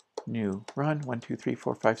 new run. 1, 2, 3,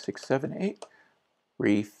 4, 5, 6, 7, 8.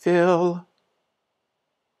 Refill.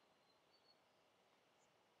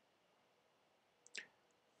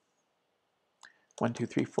 One, two,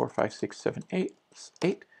 three, four, five, six, seven, eight.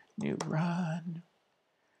 8. New run,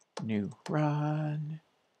 new run,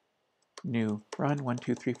 new run. 1,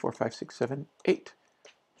 2, 3, 4, 5, 6, 7, 8.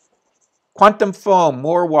 Quantum foam,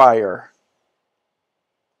 more wire.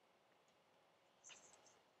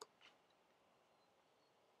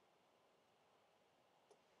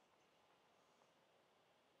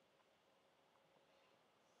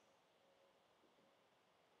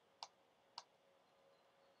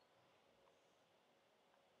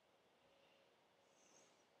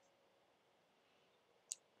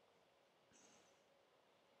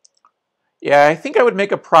 Yeah, I think I would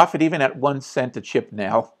make a profit even at 1 cent a chip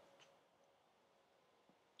now.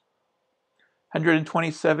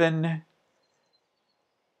 127.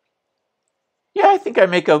 Yeah, I think I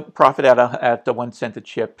make a profit at the 1 cent a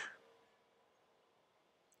chip.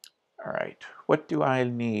 All right, what do I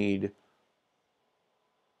need?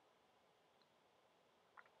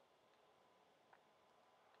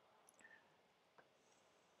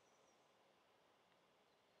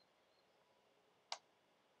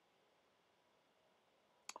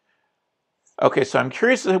 Okay, so I'm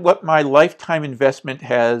curious what my lifetime investment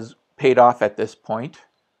has paid off at this point.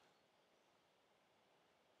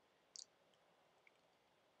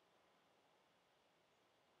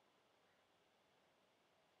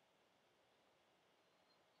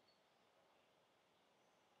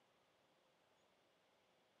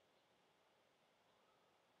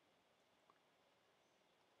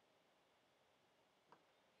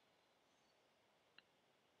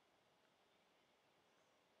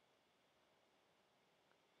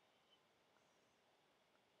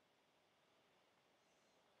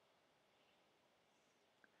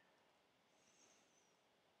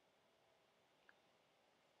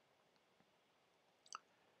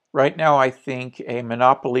 Right now, I think a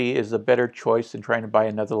monopoly is a better choice than trying to buy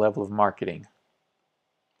another level of marketing.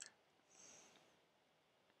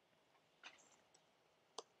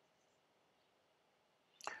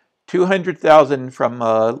 $200,000 from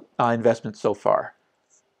investment so far.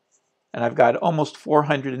 And I've got almost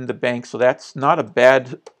 400 in the bank, so that's not a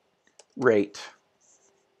bad rate.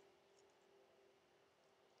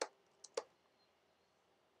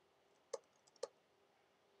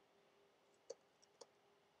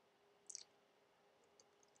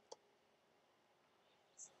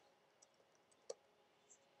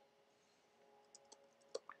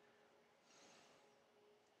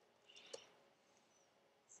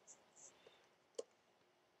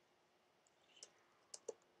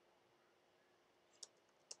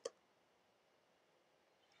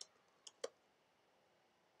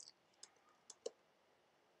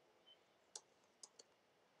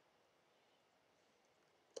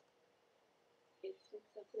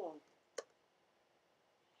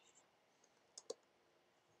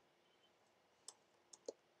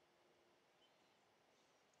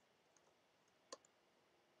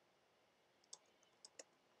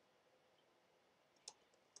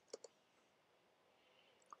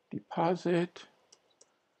 Deposit,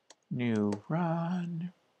 new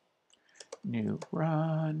run, new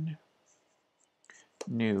run,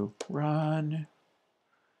 new run,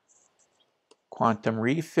 quantum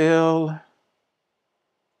refill,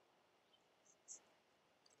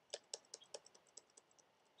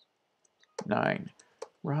 nine,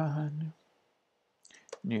 run,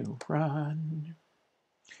 new run,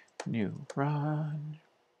 new run,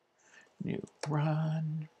 new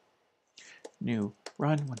run, new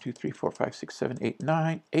run. 1, 2, 3, 4, 5, 6, 7, 8,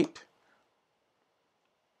 9, 8.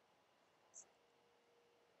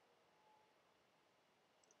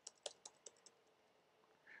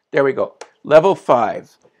 There we go. Level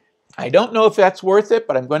 5. I don't know if that's worth it,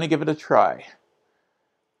 but I'm going to give it a try.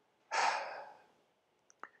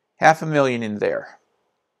 $500,000 in there.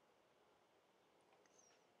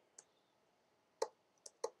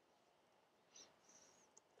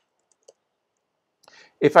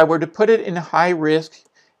 If I were to put it in high risk,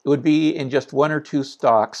 it would be in just 1 or 2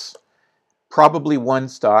 stocks, probably 1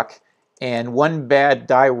 stock, and one bad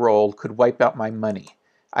die roll could wipe out my money.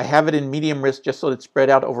 I have it in medium risk just so it's spread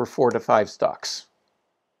out over 4 to 5 stocks.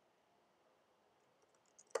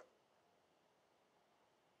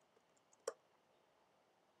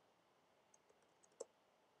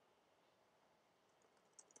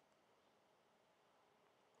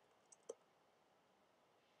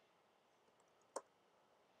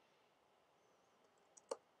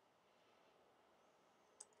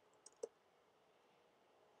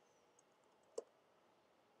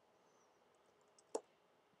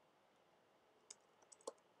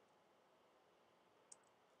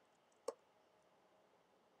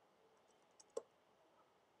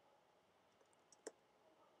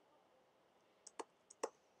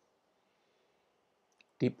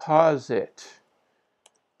 Deposit,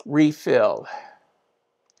 refill,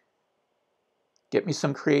 get me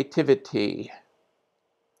some creativity.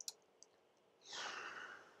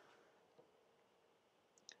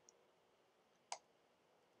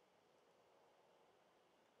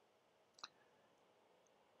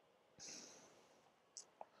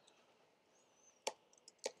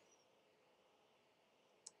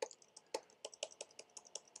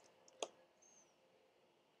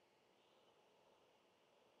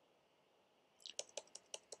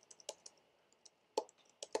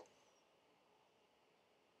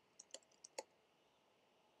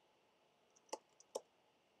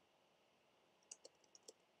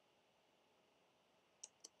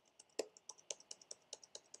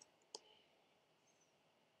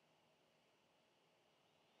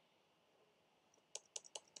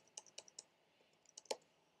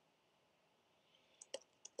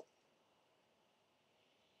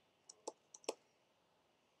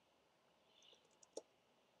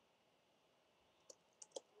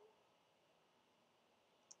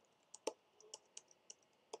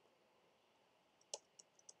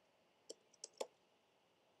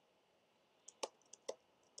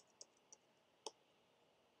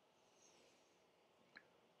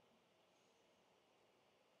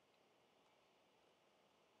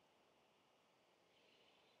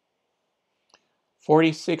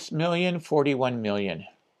 $46 million, $41 million.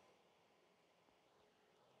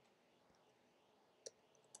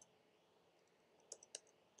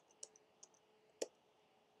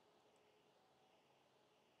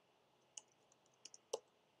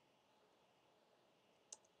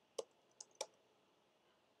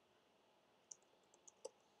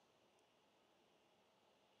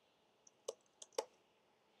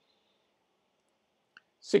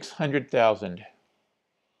 $600,000.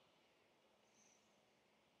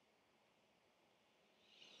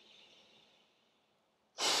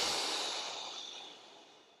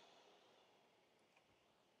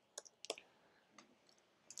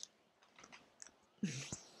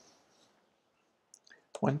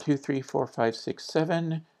 One, two, three, four, five, six,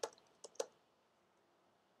 seven.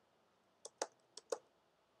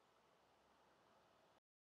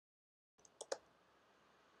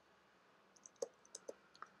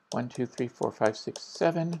 One, two, three, four, five, six,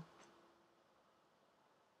 seven.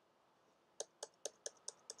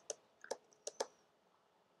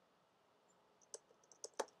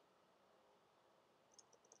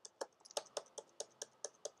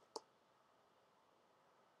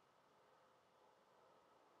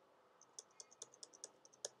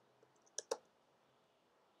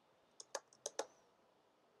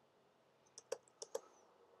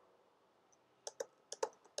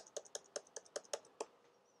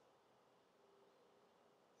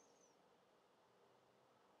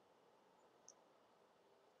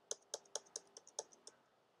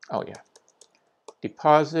 Oh yeah.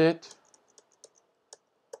 Deposit.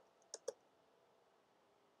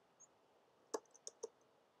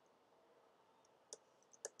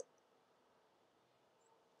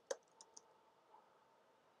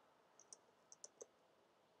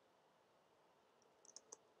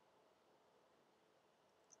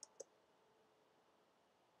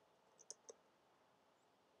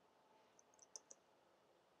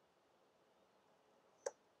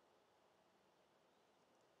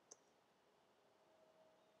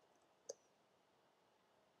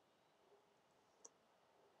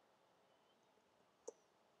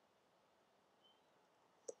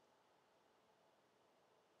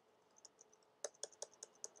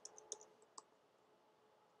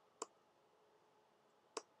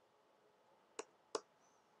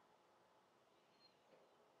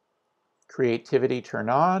 Creativity turn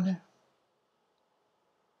on.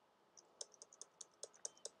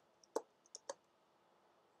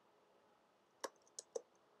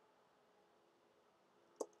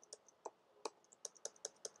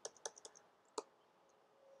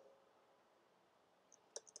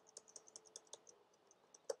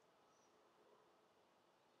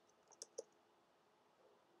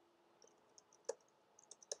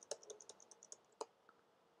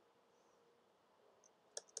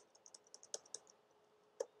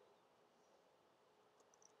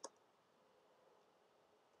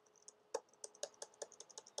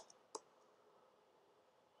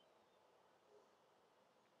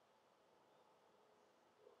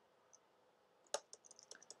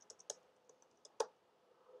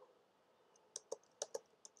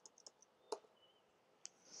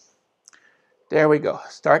 There we go.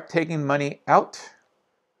 Start taking money out.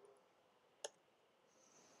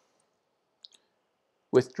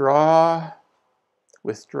 Withdraw,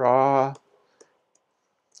 withdraw.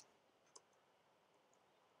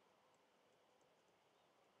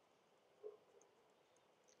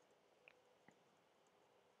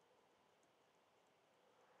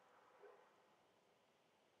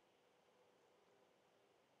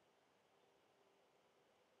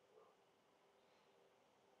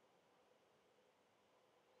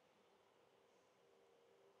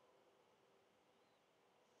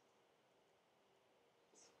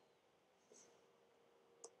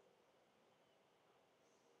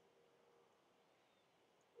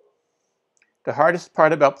 The hardest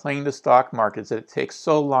part about playing the stock market is that it takes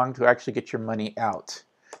so long to actually get your money out.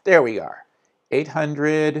 There we are.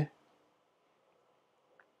 800.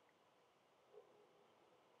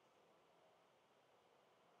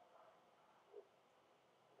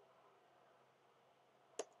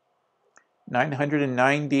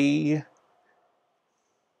 $990.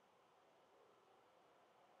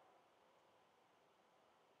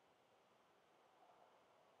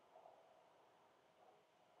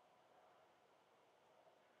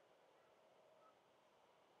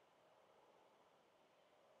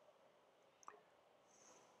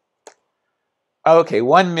 Okay,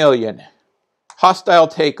 1 million. Hostile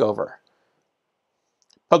takeover.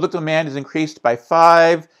 Public demand is increased by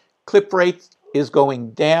 5. Clip rate is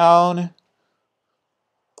going down.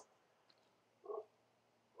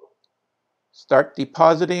 Start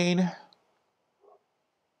depositing.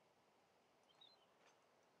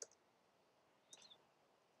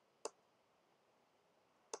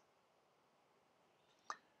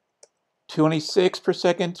 $26 per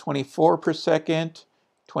second, 24 per second,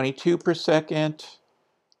 22 per second,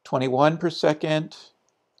 21 per second.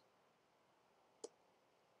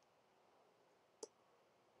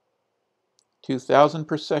 2,000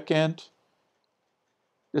 per second.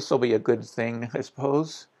 This will be a good thing, I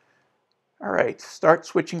suppose. All right, start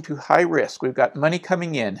switching to high risk. We've got money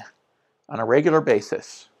coming in on a regular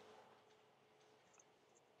basis.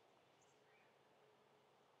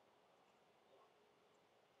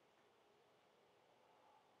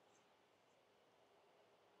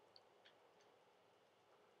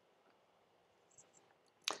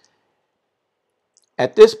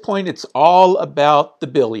 At this point, it's all about the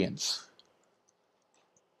billions.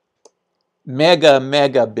 Mega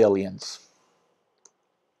billions.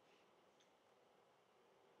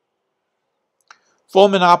 Full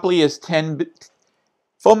monopoly is 10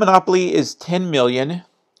 million,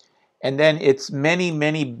 and then it's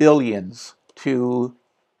many billions to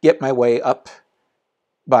get my way up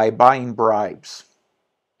by buying bribes.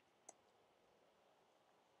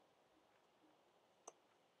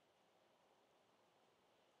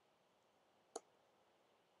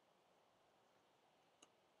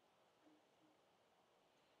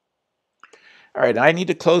 All right, I need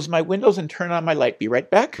to close my windows and turn on my light. Be right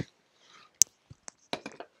back.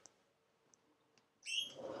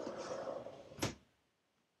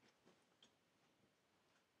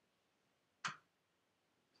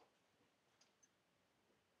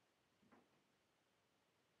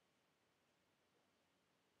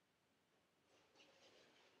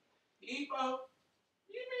 Evo.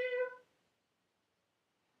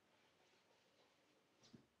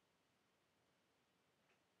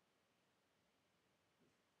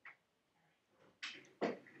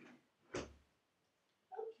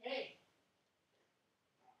 Okay.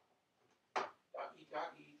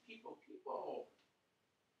 Doggy, people.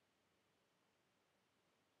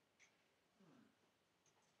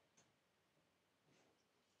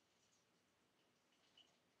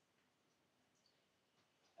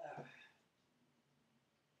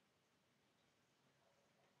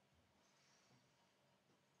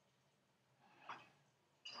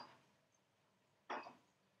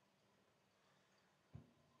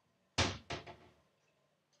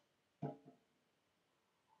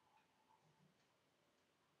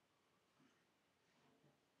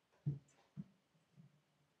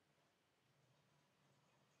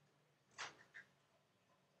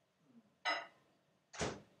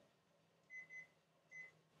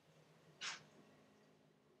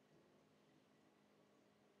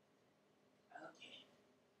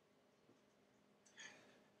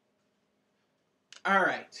 All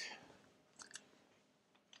right.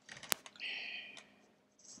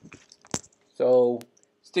 So,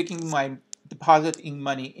 sticking my depositing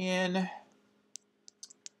money in.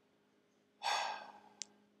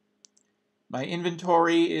 My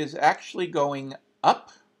inventory is actually going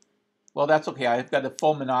up. Well, that's okay. I've got a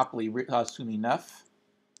full monopoly soon enough.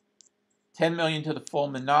 10 million to the full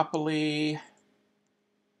monopoly.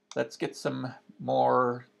 Let's get some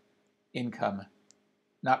more income.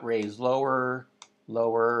 Not raise, lower,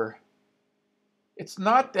 lower. It's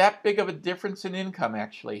not that big of a difference in income,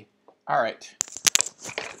 actually. All right.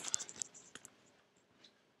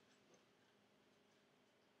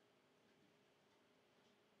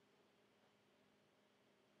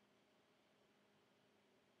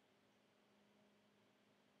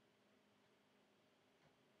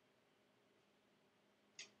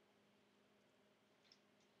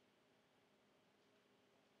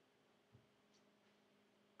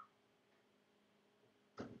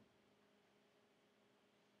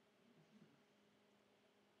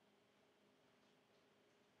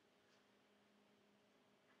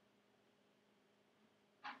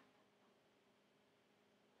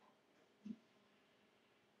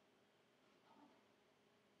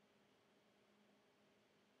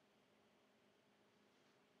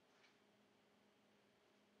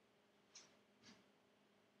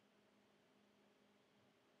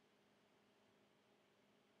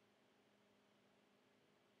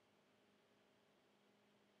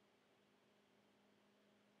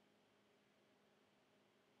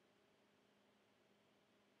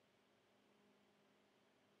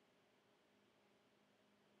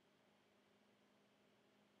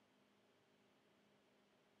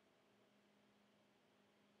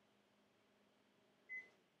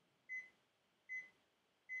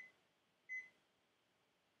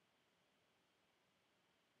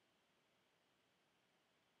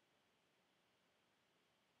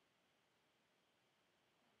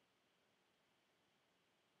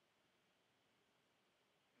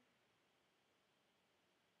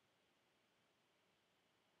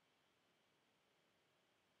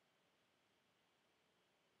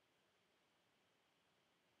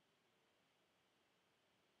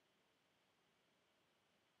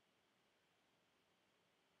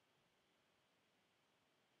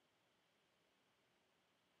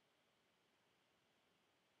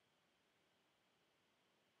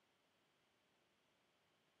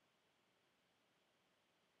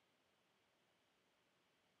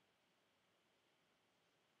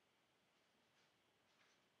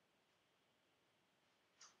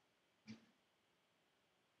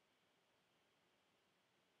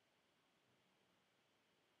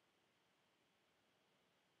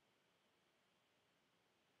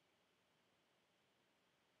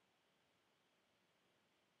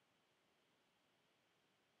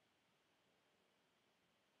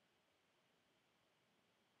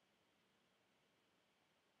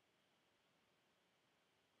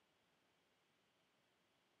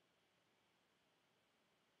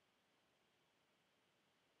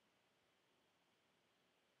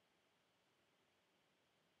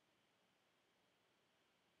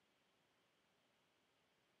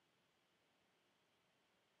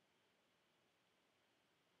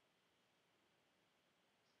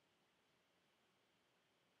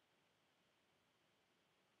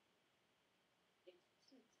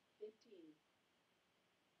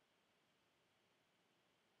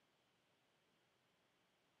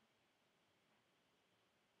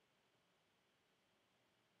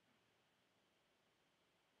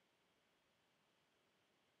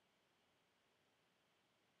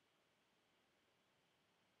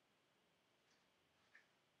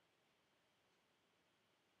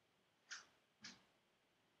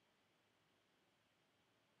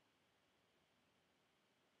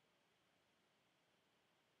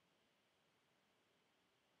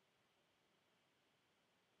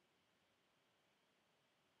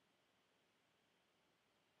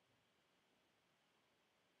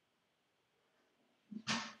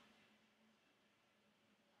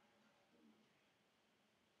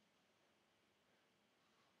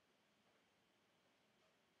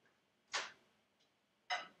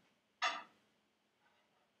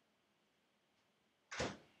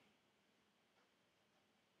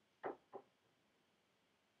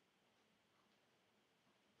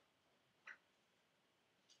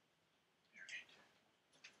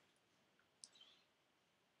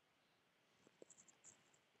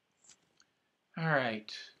 All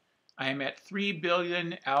right. I am at 3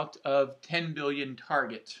 billion out of 10 billion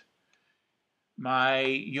target. My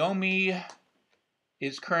Yomi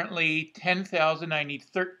is currently 10,000. I need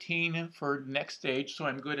 13 for the next stage, so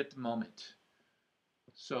I'm good at the moment.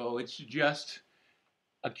 So it's just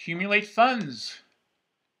accumulate funds.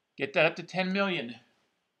 Get that up to 10 million.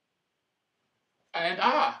 And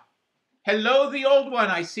hello, the old one.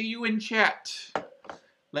 I see you in chat.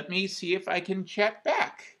 Let me see if I can chat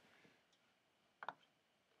back.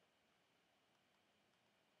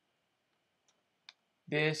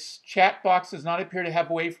 This chat box does not appear to have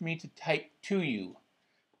a way for me to type to you.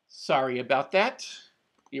 Sorry about that.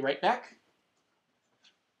 Be right back.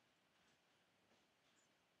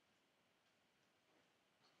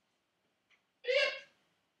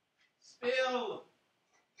 Spill.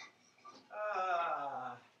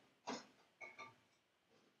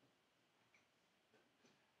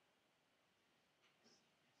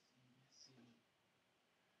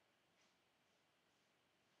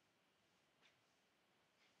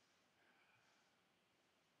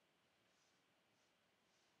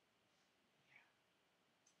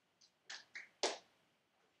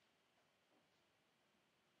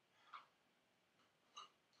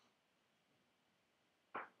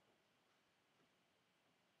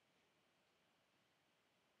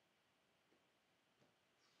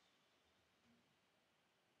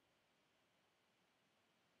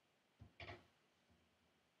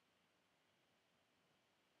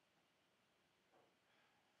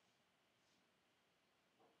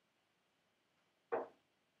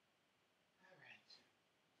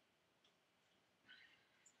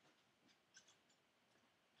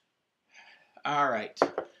 All right.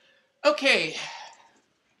 Okay.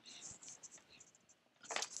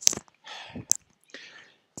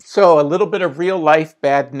 So a little bit of real life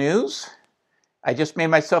bad news. I just made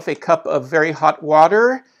myself a cup of very hot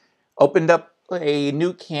water, opened up a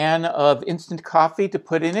new can of instant coffee to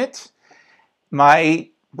put in it. My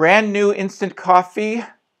brand new instant coffee,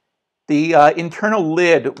 the internal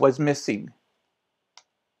lid was missing.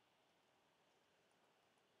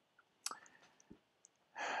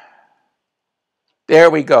 There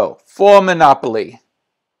we go, full monopoly.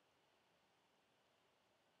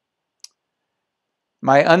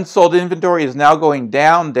 My unsold inventory is now going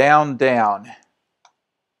down, down, down.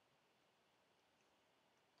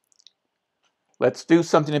 Let's do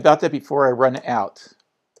something about that before I run out.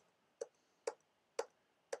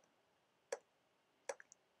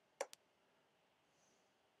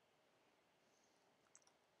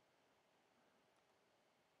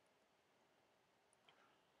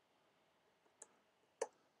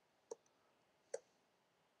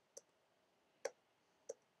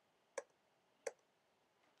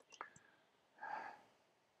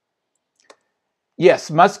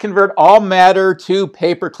 Yes, must convert all matter to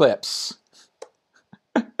paperclips.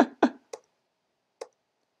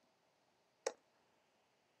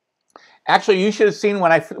 Actually, you should have seen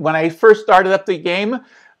when I first started up the game,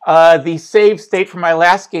 the save state for my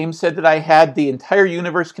last game said that I had the entire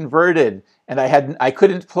universe converted, and I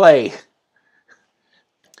couldn't play.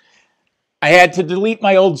 I had to delete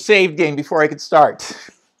my old save game before I could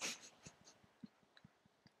start.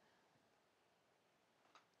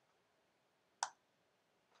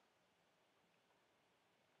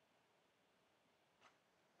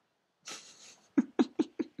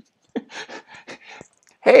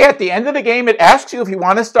 Hey, at the end of the game, it asks you if you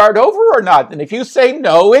want to start over or not. And if you say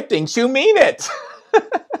no, it thinks you mean it.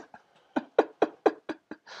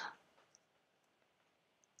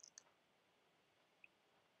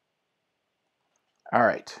 All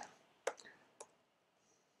right.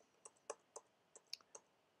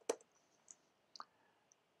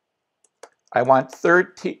 I want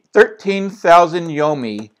 13,000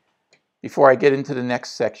 Yomi before I get into the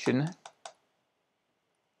next section.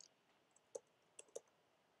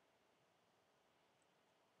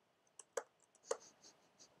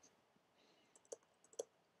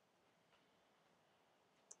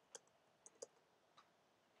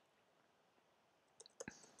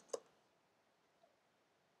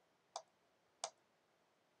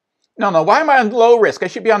 No, why am I on low risk? I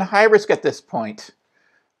should be on high risk at this point.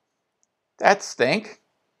 That stink.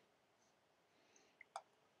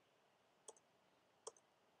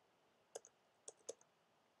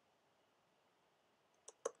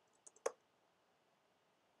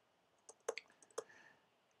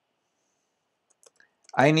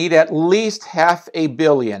 I need at least $500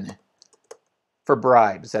 million for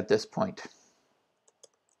bribes at this point.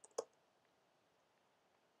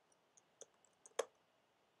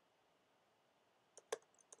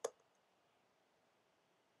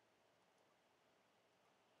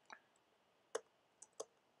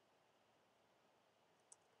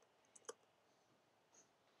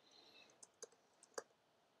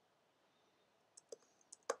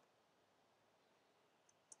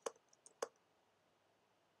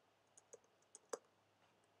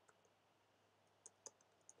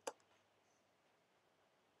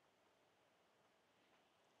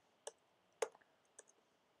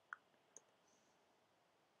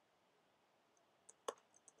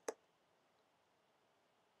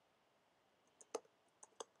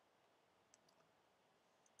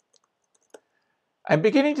 I'm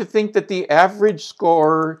beginning to think that the average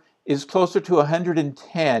score is closer to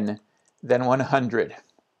 110 than 100.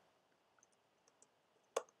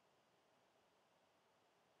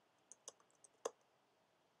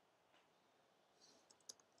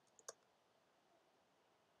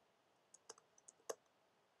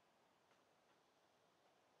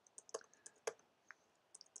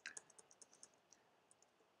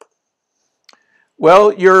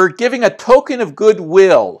 Well, you're giving a token of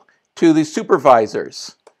goodwill to the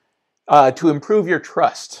supervisors to improve your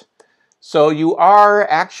trust. So you are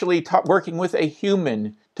actually working with a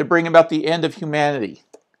human to bring about the end of humanity.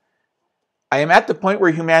 I am at the point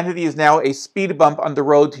where humanity is now a speed bump on the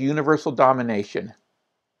road to universal domination.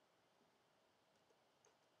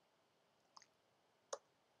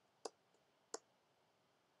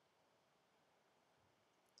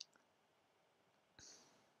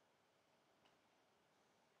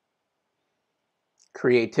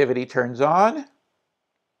 Creativity turns on.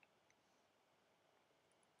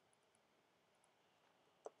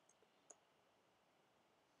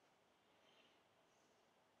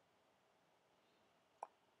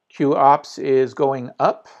 QOps is going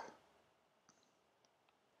up.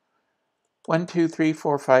 1, 2, 3,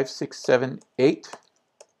 4, 5, 6, 7, 8.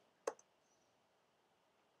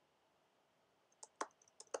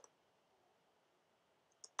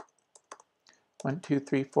 1, 2,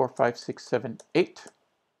 3, 4, 5, 6, 7, 8.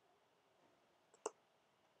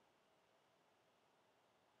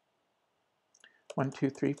 1, 2,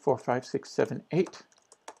 3, 4, 5, 6, 7, 8.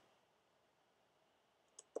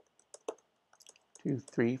 2,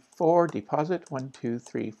 3, 4. Deposit. 1, 2,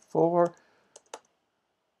 3, 4.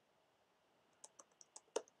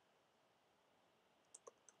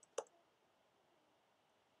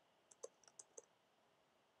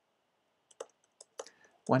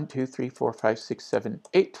 1, 2, 3, 4, 5, 6, 7,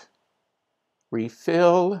 8.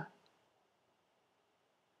 Refill.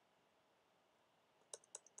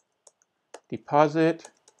 Deposit.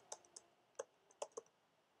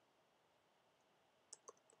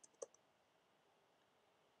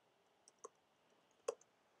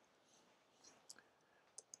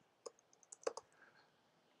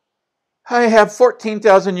 I have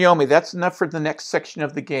 14,000 Yomi. That's enough for the next section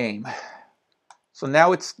of the game. So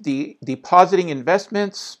now it's depositing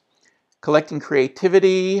investments, collecting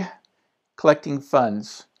creativity, collecting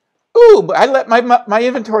funds. Ooh, I let my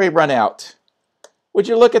inventory run out. Would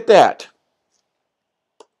you look at that?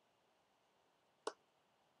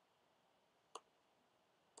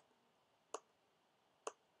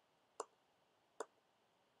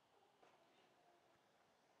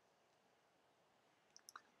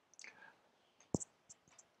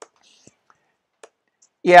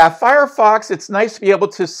 Yeah, Firefox, it's nice to be able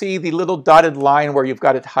to see the little dotted line where you've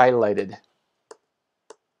got it highlighted.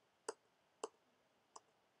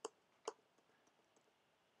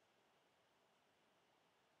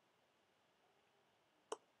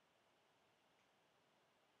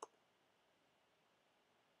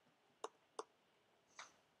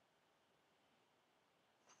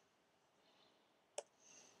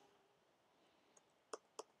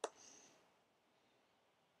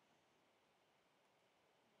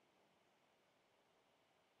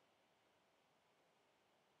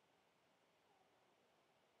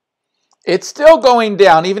 It's still going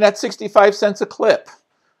down, even at 65 cents a clip.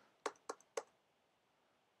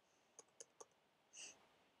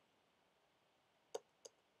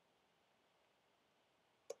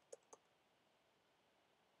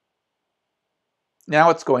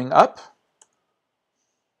 Now it's going up.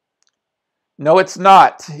 No, it's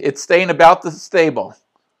not. It's staying about the stable.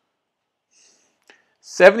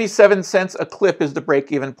 77 cents a clip is the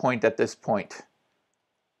break-even point at this point.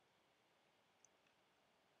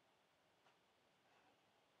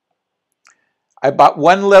 I bought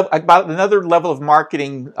another level of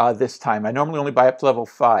marketing this time. I normally only buy up to level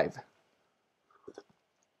 5.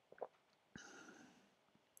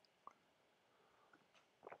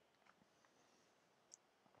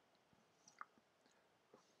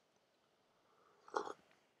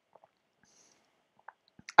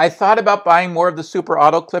 I thought about buying more of the super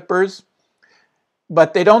auto clippers,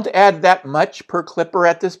 but they don't add that much per clipper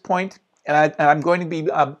at this point, and I'm going to be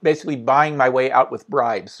basically buying my way out with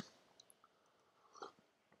bribes.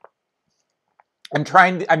 I'm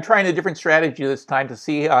trying a different strategy this time to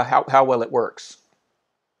see how well it works.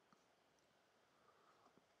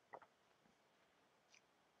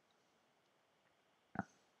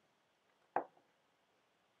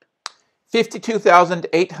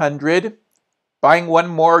 $52,800. Buying one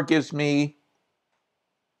more gives me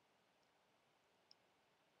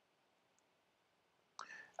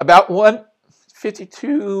about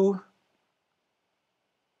 152,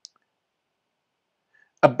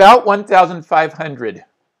 about 1,500,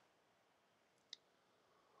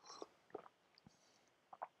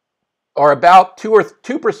 or about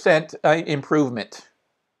 2% improvement.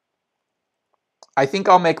 I think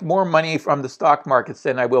I'll make more money from the stock markets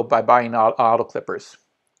than I will by buying auto clippers.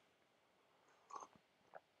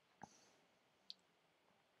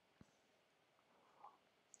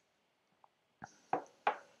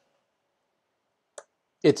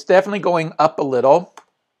 It's definitely going up a little.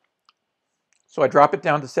 So I drop it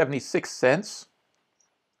down to 76 cents.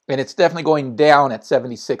 And it's definitely going down at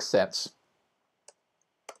 76 cents.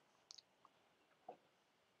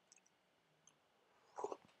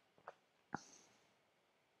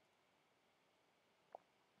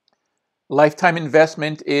 Lifetime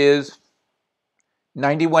investment is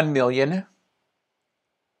 91 million.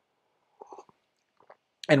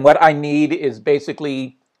 And what I need is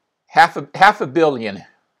basically half a billion.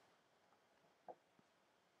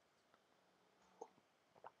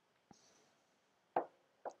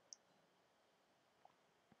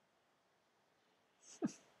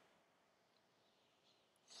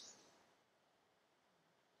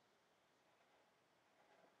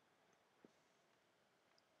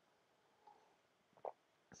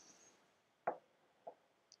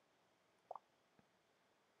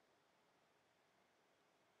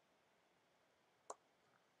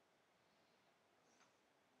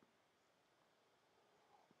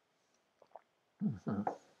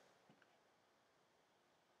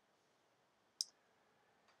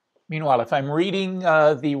 Meanwhile, if I'm reading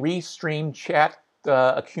the Restream chat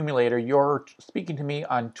accumulator, you're speaking to me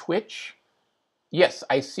on Twitch. Yes,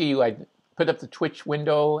 I see you. I put up the Twitch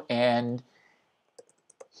window, and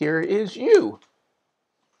here is you.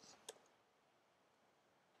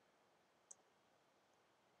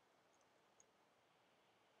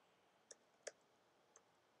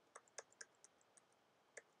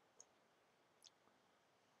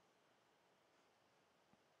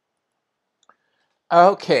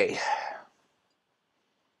 Okay.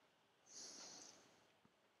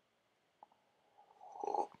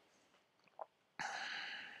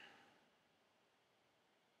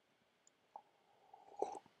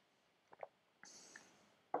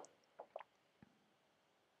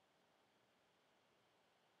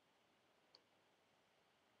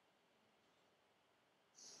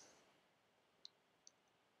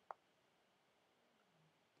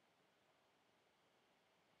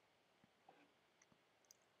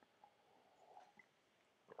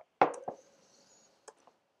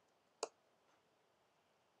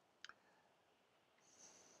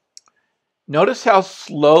 Notice how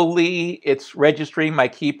slowly it's registering my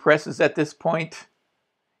key presses at this point.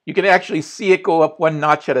 You can actually see it go up one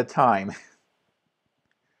notch at a time.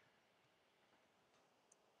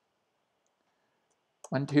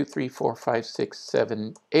 1, 2, 3, 4, 5, 6,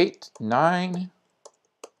 7, 8, 9.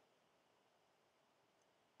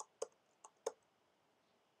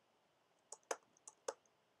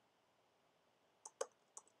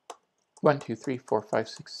 1, 2, 3, 4, 5,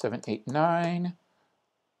 6, 7, 8, 9.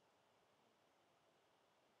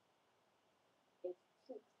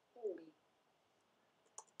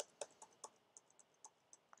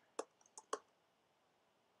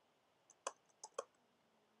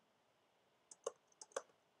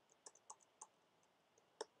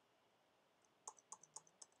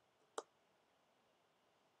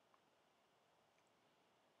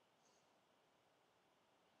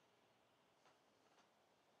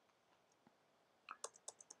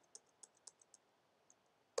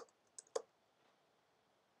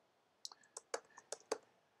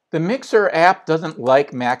 The Mixer app doesn't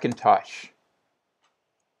like Macintosh.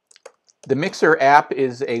 The Mixer app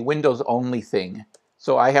is a Windows-only thing,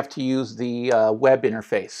 so I have to use the web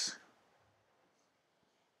interface.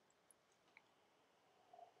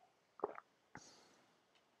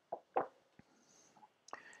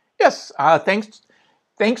 Yes, thanks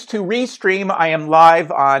to Restream, I am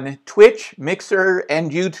live on Twitch, Mixer,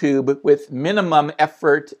 and YouTube with minimum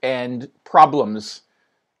effort and problems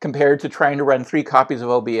compared to trying to run 3 copies of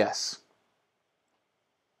OBS.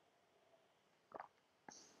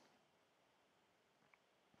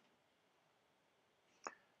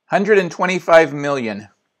 $125 million.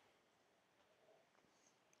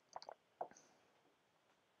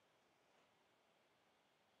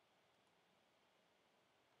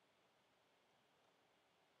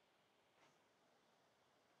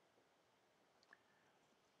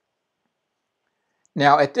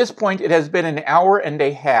 Now, at this point, it has been an hour and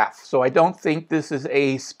a half, so I don't think this is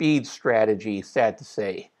a speed strategy, sad to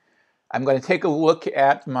say. I'm going to take a look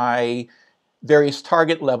at my various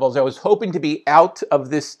target levels. I was hoping to be out of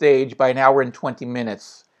this stage by an hour and 20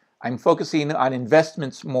 minutes. I'm focusing on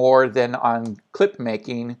investments more than on clip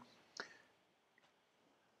making,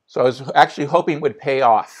 so I was actually hoping it would pay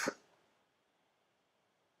off.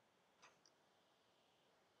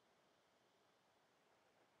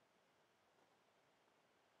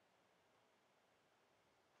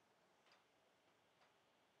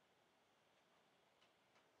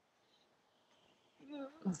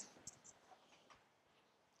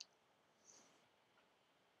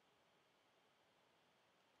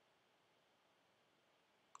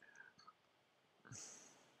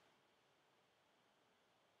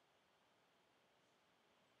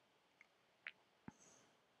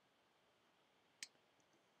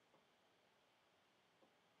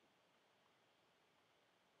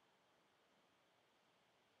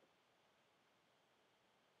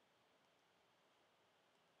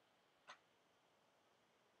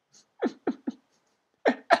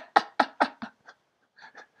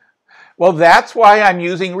 Well, that's why I'm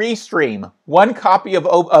using Restream. One copy of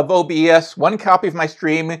OBS, one copy of my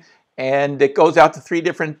stream, and it goes out to 3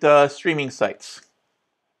 different streaming sites.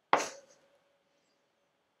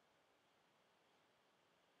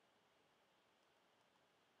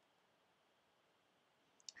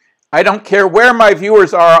 I don't care where my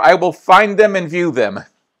viewers are, I will find them and view them.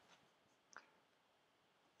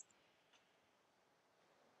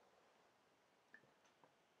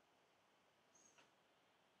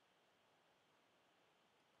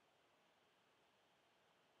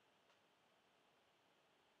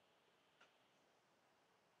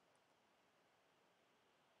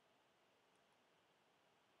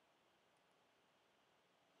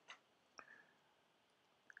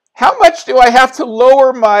 How much do I have to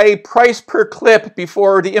lower my price per clip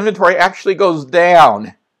before the inventory actually goes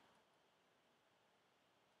down?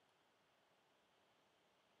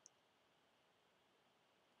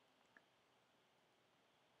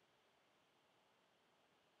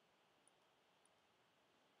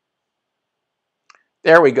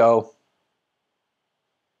 There we go.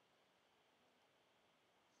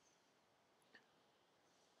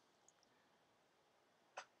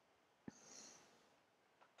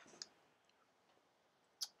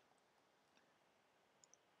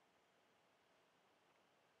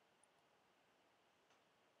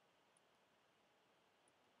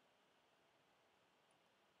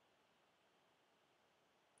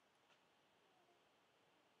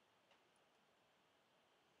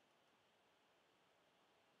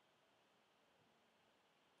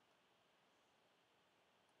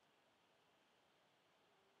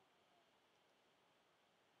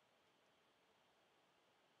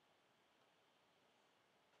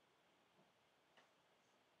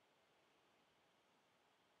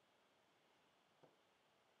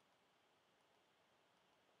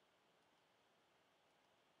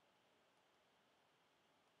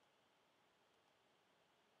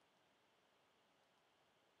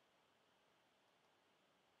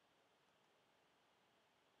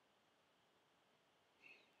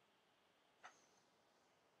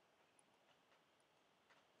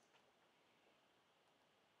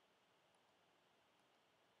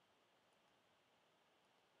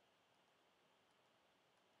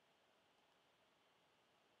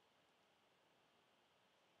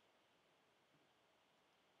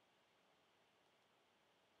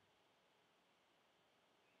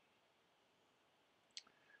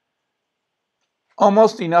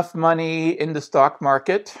 Almost enough money in the stock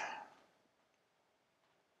market.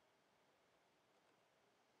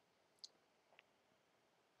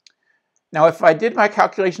 Now, if I did my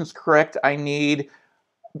calculations correct, I need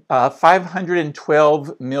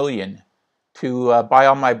 512 million to buy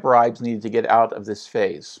all my bribes needed to get out of this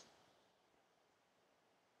phase.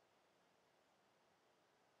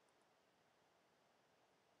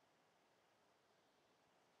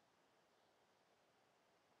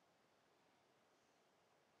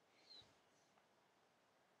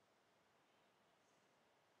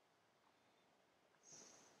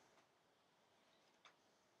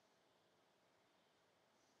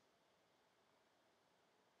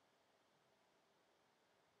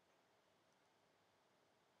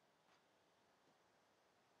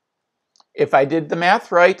 If I did the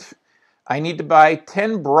math right, I need to buy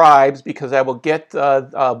 10 bribes because I will get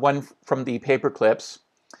one from the Paperclips.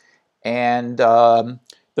 And the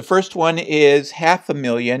first one is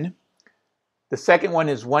 500,000. The second one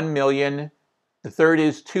is 1 million. The third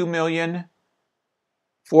is 2 million,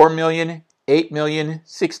 4 million, 8 million,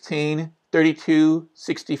 16, 32,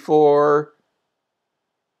 64,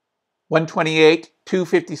 128,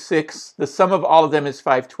 256. The sum of all of them is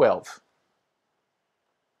 512.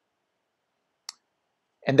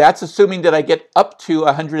 And that's assuming that I get up to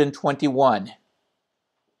 121.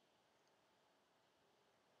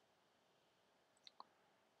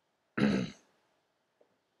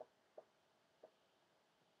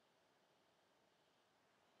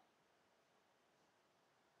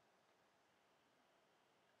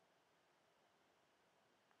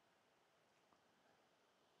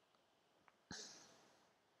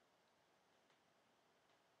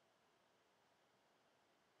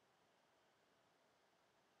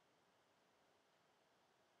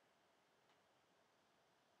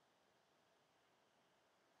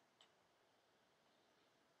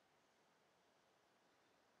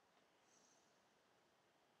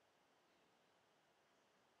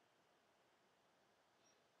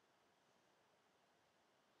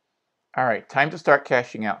 All right, time to start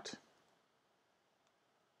cashing out.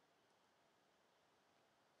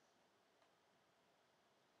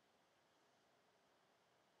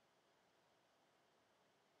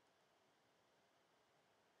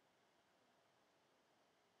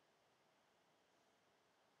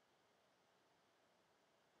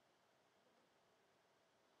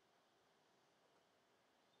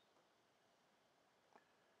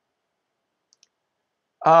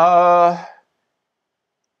 No,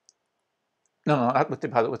 not with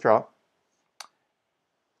deposit withdrawal.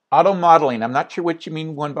 Auto modeling. I'm not sure what you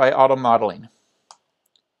mean one by auto modeling.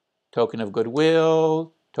 Token of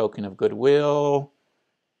goodwill, token of goodwill,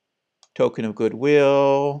 token of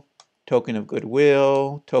goodwill, token of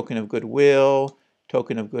goodwill, token of goodwill,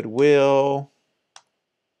 token of goodwill.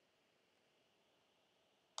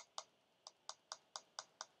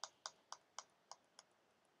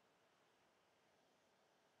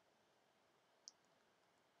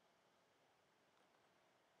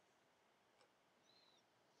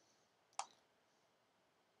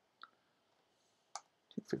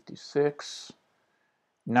 $256.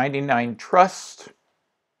 99 trust.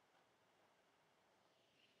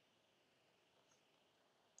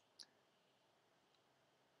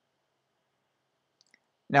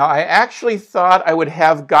 Now, I actually thought I would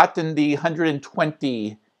have gotten the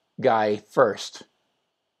 120 guy first.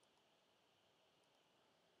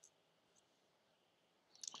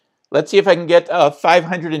 Let's see if I can get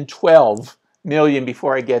 512 million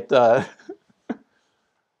before I get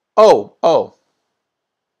oh.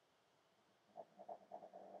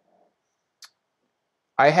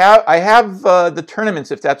 I have the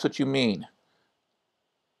tournaments, if that's what you mean.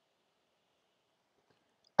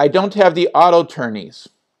 I don't have the auto tourneys.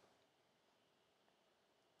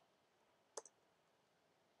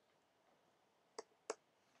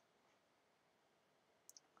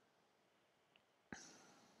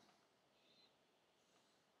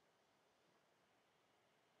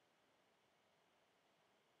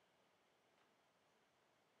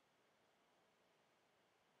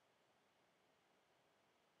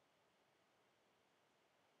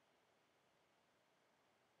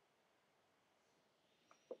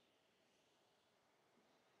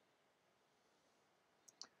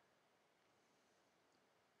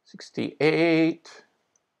 $68.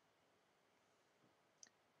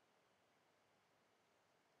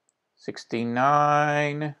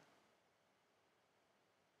 69.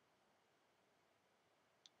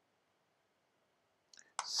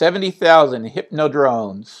 $70,000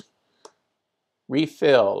 hypnodrones.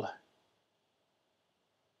 Refill.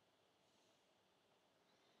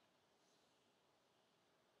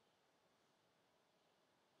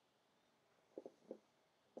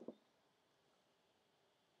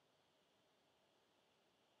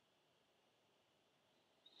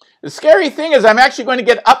 The scary thing is I'm actually going to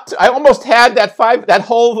get up to, I almost had that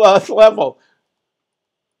whole level.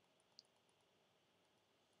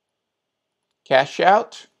 Cash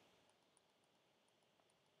out.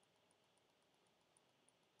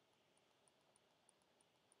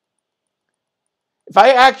 If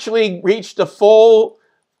I actually reached the full,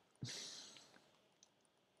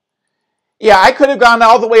 yeah, I could have gone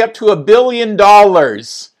all the way up to $1 billion.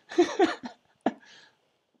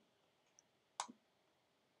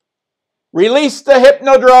 Release the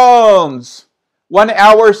hypnodrones. 1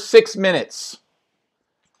 hour, 6 minutes.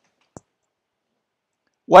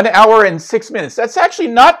 1 hour and 6 minutes. That's actually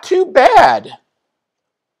not too bad.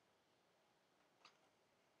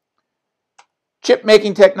 Chip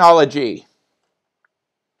making technology.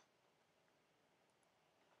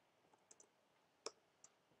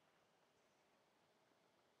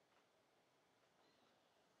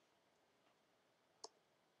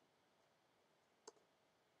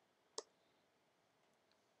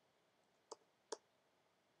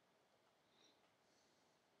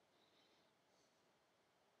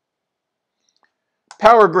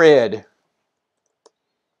 Power grid.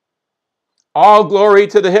 All glory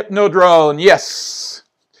to the hypnodrone. Yes.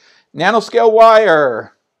 Nanoscale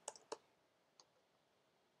wire.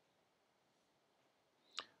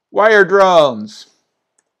 Wire drones.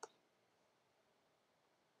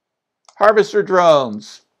 Harvester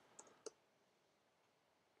drones.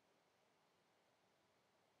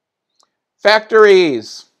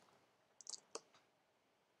 Factories.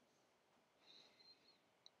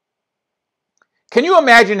 Can you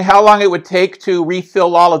imagine how long it would take to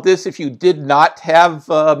refill all of this if you did not have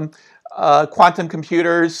quantum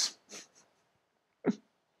computers?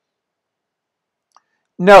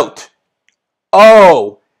 Note,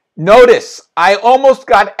 notice I almost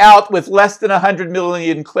got out with less than 100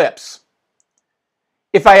 million clips.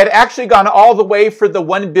 If I had actually gone all the way for the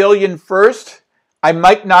 1 billion first, I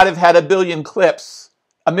might not have had a million clips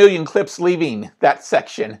leaving that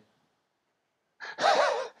section.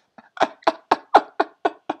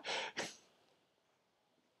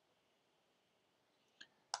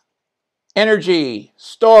 Energy,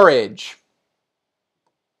 storage,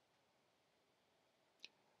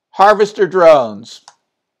 harvester drones,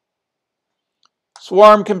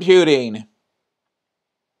 swarm computing, .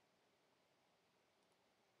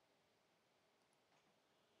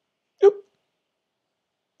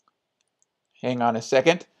 Hang on a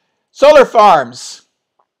second. Solar farms.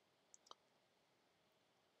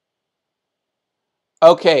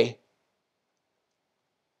 Okay.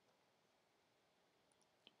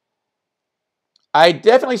 I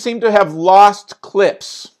definitely seem to have lost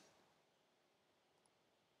clips.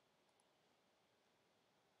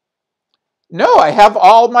 No, I have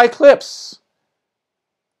all my clips.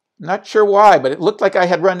 Not sure why, but it looked like I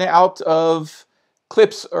had run out of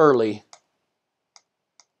clips early.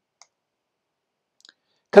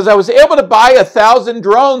 Because I was able to buy 1,000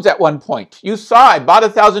 drones at one point. You saw I bought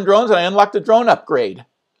 1,000 drones and I unlocked a drone upgrade.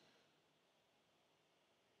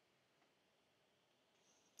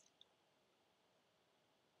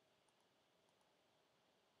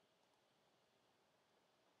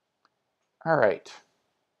 All right.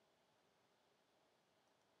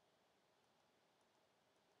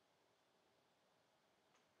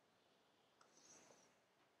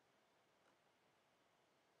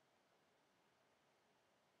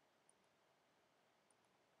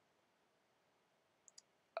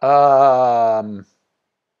 Um,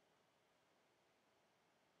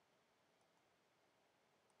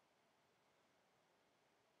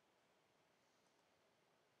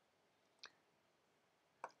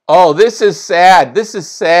 oh, this is sad. This is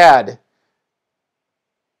sad.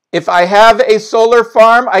 If I have a solar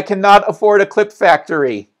farm, I cannot afford a clip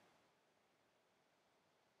factory.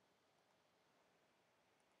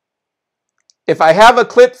 If I have a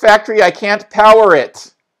clip factory, I can't power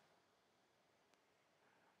it.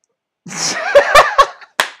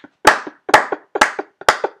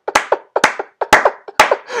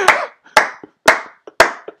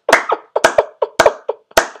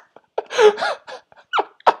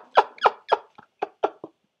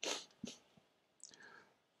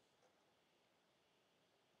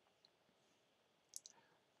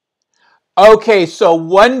 Okay, so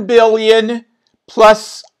 1 billion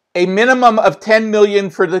plus a minimum of 10 million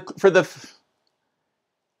for the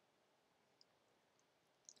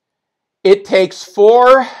it takes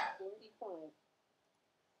 4.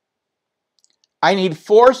 I need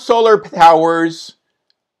 4 solar towers.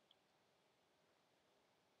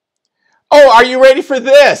 Oh, are you ready for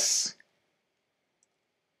this?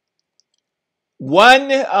 One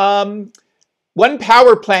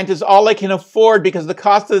power plant is all I can afford because the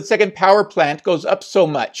cost of the second power plant goes up so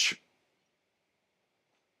much.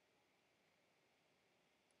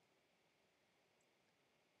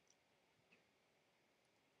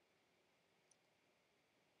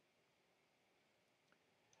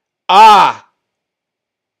 Ah,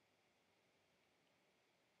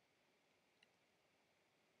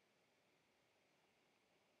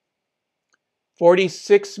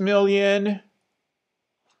 46 million.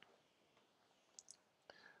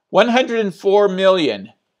 104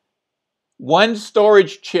 million. One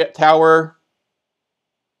storage tower.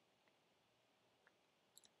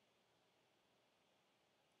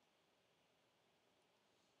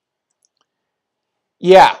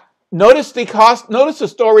 Yeah. Notice the cost. Notice the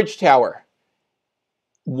storage tower.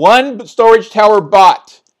 One storage tower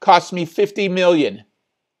bought cost me 50 million.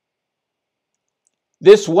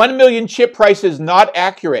 This 1 million chip price is not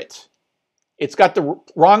accurate. It's got the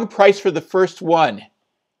wrong price for the first one.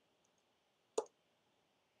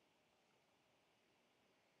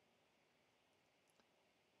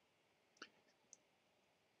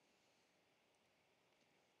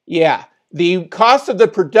 Yeah. The cost of the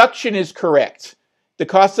production is correct. The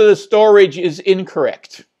cost of the storage is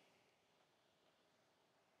incorrect.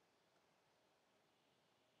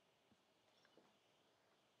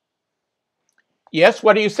 Yes,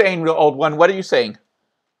 what are you saying, old one? What are you saying?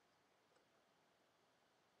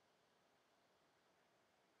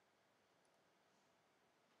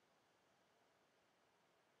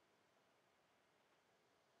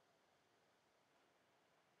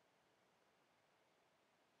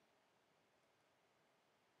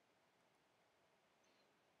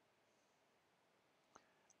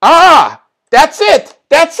 Ah, that's it.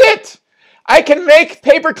 That's it. I can make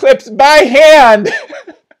paper clips by hand.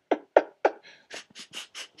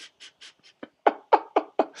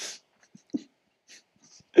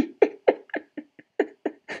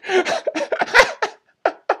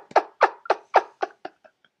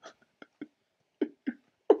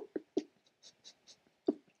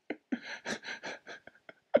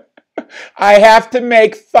 I have to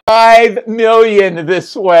make 5 million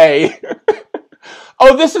this way.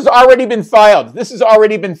 Oh, this has already been filed. This has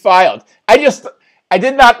already been filed. I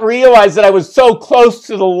did not realize that I was so close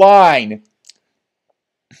to the line.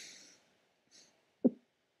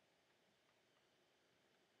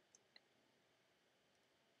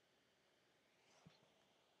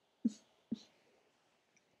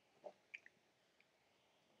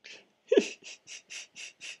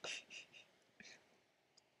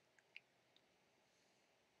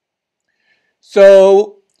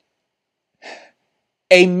 So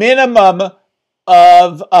a minimum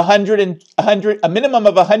of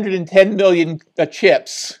 110 million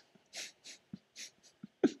chips.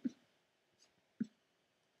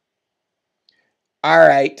 All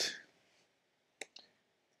right.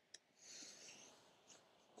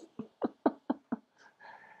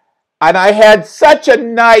 And I had such a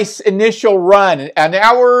nice initial run. An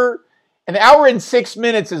hour and 6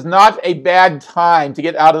 minutes is not a bad time to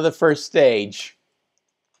get out of the first stage.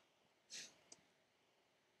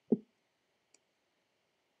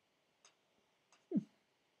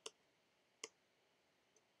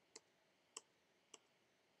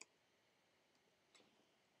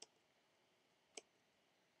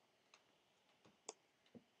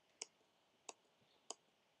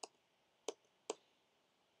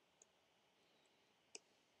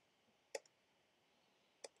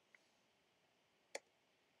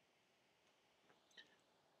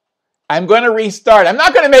 I'm going to restart. I'm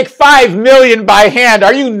not going to make 5 million by hand.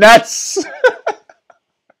 Are you nuts?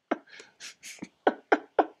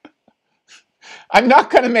 I'm not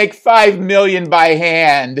going to make 5 million by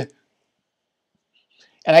hand.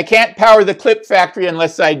 And I can't power the clip factory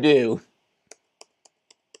unless I do.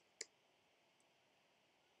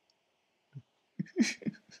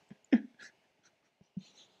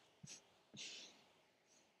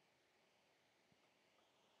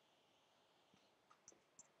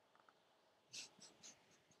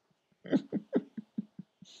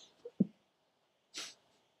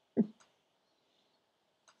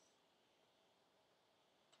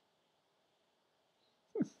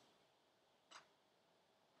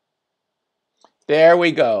 There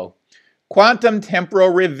we go. Quantum temporal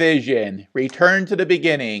revision. Return to the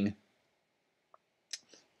beginning.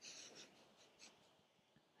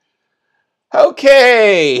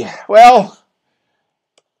 Okay, well,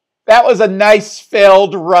 that was a nice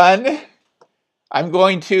failed run. I'm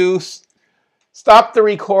going to stop the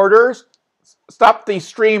recorder, stop the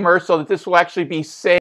streamer so that this will actually be saved.